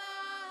my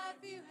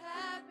life you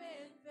have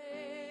been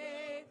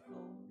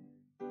faithful.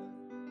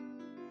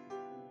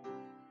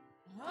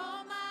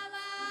 All my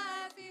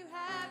life you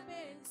have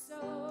been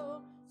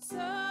so, so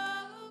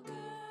good.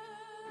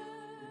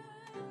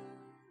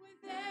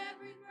 With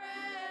every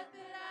breath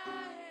that I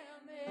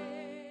am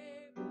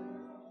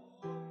able,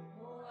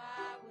 oh,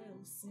 I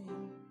will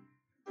sing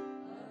of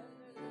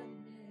the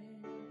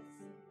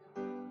goodness of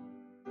God.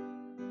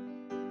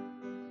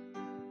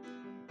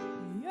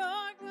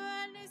 Your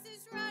goodness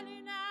is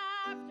running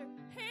after,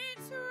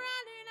 it's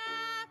running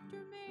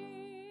after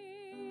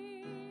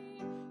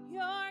me.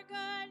 Your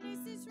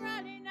goodness is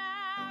running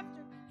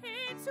after,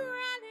 it's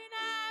running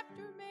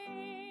after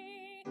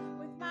me.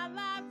 With my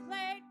life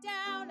laid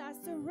down, I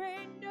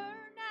surrender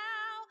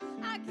now.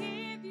 I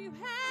give you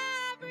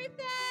everything.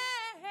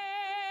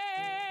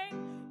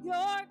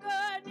 Your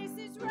goodness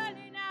is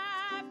running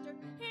after,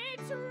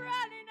 it's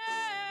running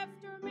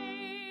after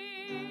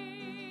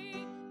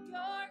me.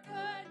 Your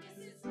goodness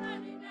is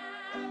running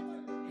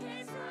after,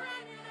 it's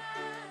running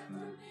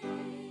after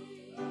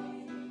me.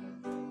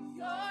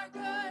 Your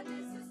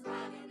goodness is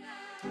running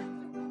after,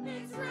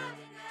 it's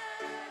running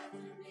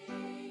after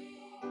me.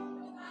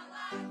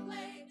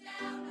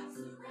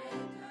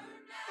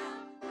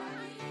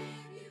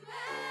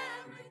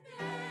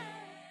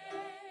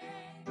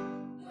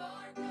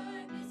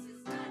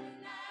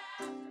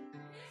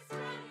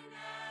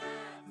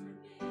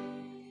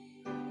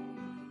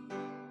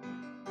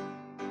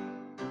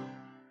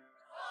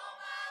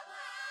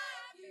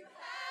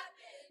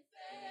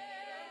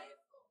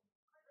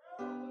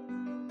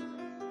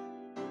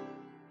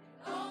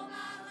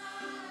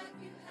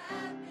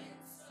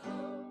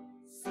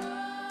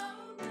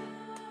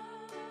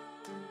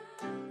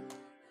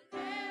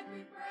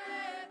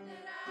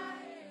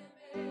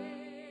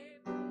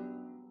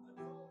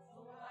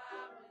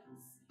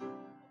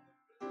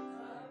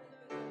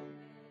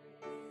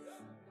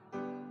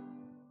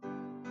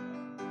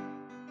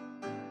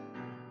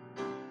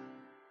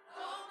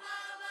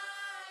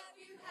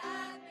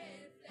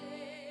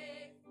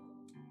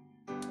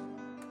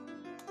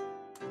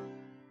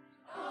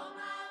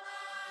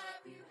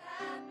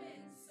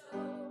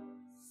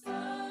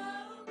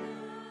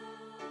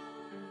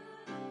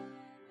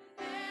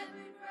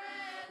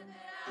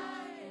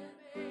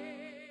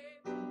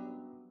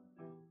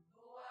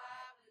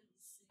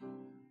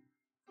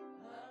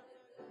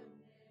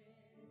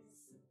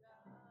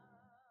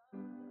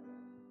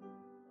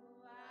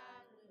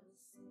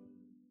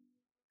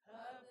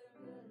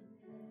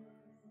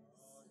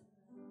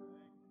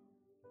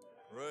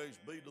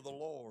 Praise be to the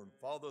Lord.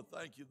 Father,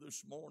 thank you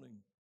this morning.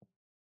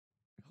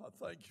 God,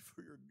 thank you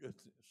for your goodness.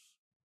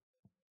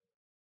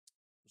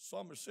 The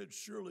psalmist said,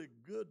 surely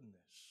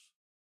goodness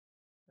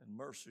and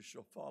mercy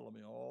shall follow me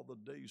all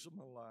the days of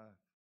my life.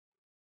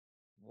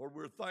 Lord,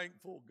 we're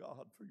thankful,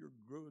 God, for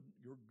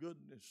your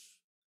goodness,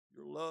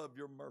 your love,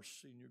 your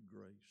mercy, and your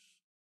grace.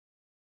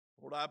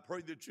 Lord, I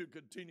pray that you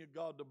continue,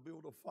 God, to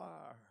build a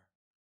fire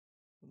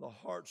in the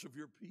hearts of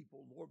your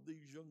people, Lord,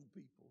 these young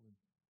people and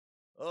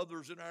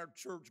others in our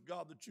church,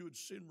 God, that you would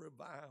send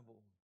revival.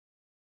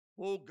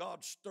 Oh,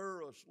 God,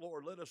 stir us,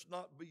 Lord. Let us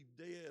not be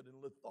dead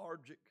and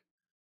lethargic.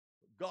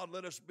 God,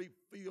 let us be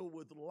filled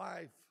with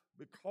life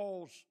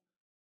because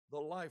the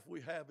life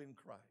we have in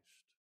Christ.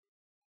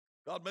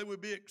 God, may we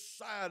be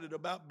excited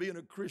about being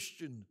a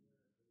Christian.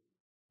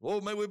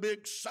 Oh, may we be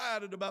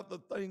excited about the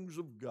things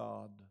of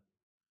God.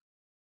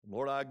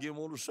 Lord, I again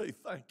want to say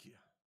thank you.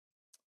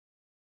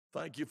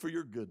 Thank you for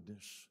your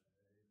goodness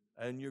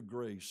and your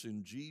grace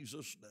in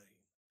Jesus' name.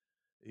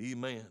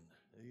 Amen.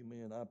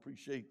 Amen. I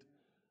appreciate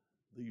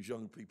these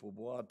young people.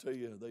 Boy, I tell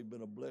you, they've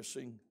been a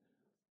blessing.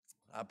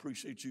 I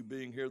appreciate you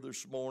being here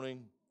this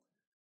morning.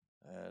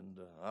 And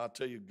I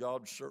tell you,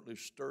 God's certainly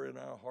stirring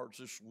our hearts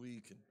this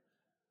week. And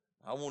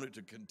I want it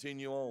to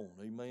continue on.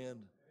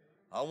 Amen.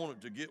 I want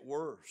it to get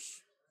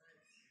worse.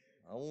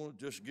 I want it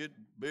to just get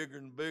bigger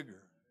and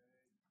bigger.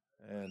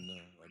 And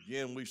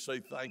again, we say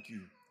thank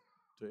you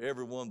to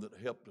everyone that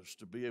helped us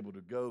to be able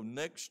to go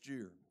next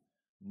year.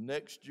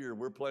 Next year,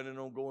 we're planning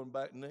on going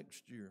back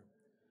next year.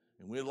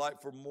 And we'd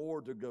like for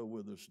more to go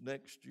with us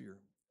next year.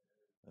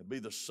 It'll be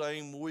the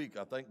same week.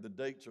 I think the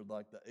dates are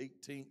like the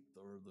 18th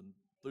or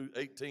through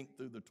 18th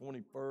through the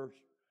 21st.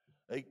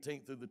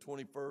 18th through the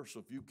 21st.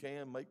 So if you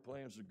can, make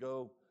plans to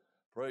go.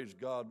 Praise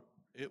God.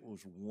 It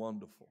was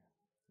wonderful.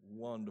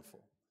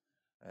 Wonderful.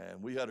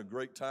 And we had a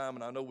great time.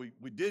 And I know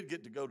we did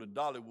get to go to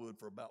Dollywood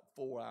for about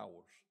 4 hours.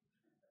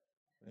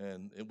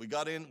 And we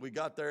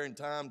got there in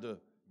time to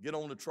get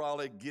on the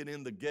trolley, get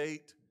in the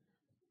gate,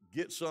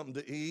 get something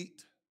to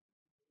eat.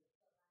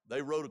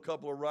 They rode a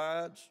couple of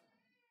rides.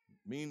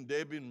 Me and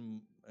Debbie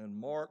and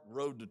Mark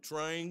rode the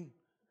train,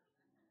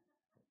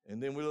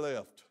 and then we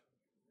left.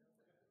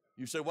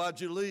 You say, why'd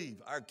you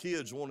leave? Our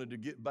kids wanted to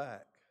get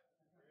back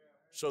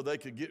so they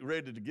could get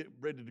ready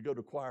to go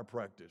to choir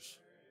practice.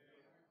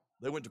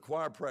 They went to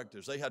choir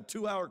practice. They had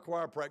 2-hour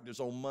choir practice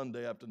on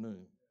Monday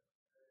afternoon.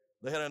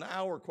 They had an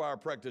hour choir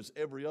practice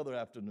every other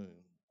afternoon.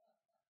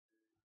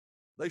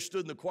 They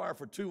stood in the choir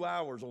for 2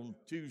 hours on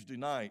Tuesday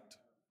night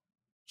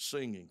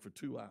singing for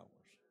 2 hours.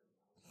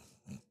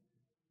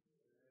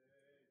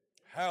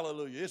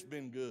 Hallelujah. It's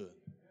been good.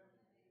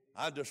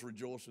 I just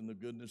rejoice in the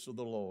goodness of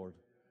the Lord.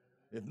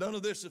 If none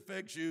of this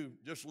affects you,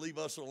 just leave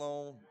us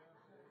alone.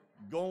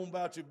 Go on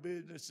about your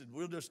business, and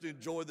we'll just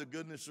enjoy the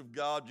goodness of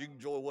God. You can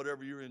enjoy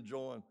whatever you're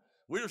enjoying.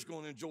 We're just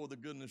going to enjoy the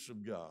goodness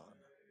of God.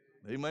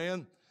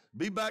 Amen.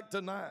 Be back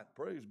tonight.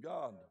 Praise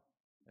God.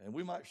 And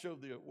we might show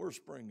where's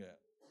Spring at?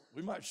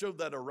 We might show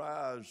that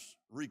Arise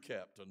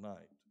recap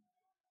tonight.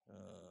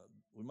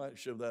 We might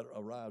show that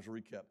Arise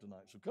recap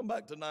tonight. So come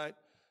back tonight.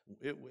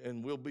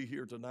 And we'll be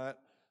here tonight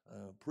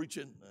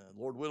preaching.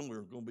 Lord willing,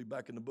 we're going to be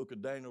back in the book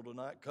of Daniel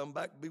tonight. Come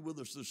back, be with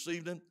us this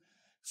evening.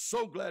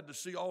 So glad to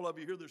see all of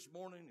you here this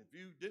morning. If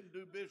you didn't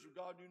do business with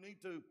God, you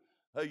need to.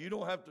 Hey, you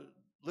don't have to.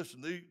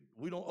 Listen,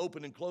 we don't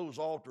open and close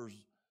altars.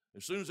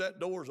 As soon as that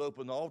door's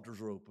open, the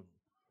altars are open.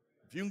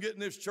 If you can get in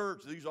this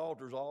church, these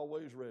altars are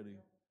always ready.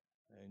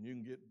 And you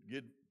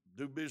can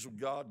do business with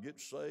God, get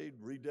saved,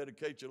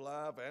 rededicate your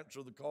life,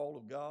 answer the call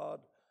of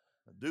God,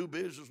 and do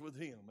business with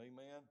Him.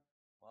 Amen.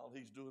 While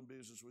He's doing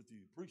business with you.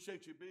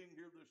 Appreciate you being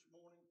here this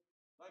morning.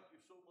 Thank you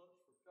so much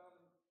for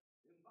coming.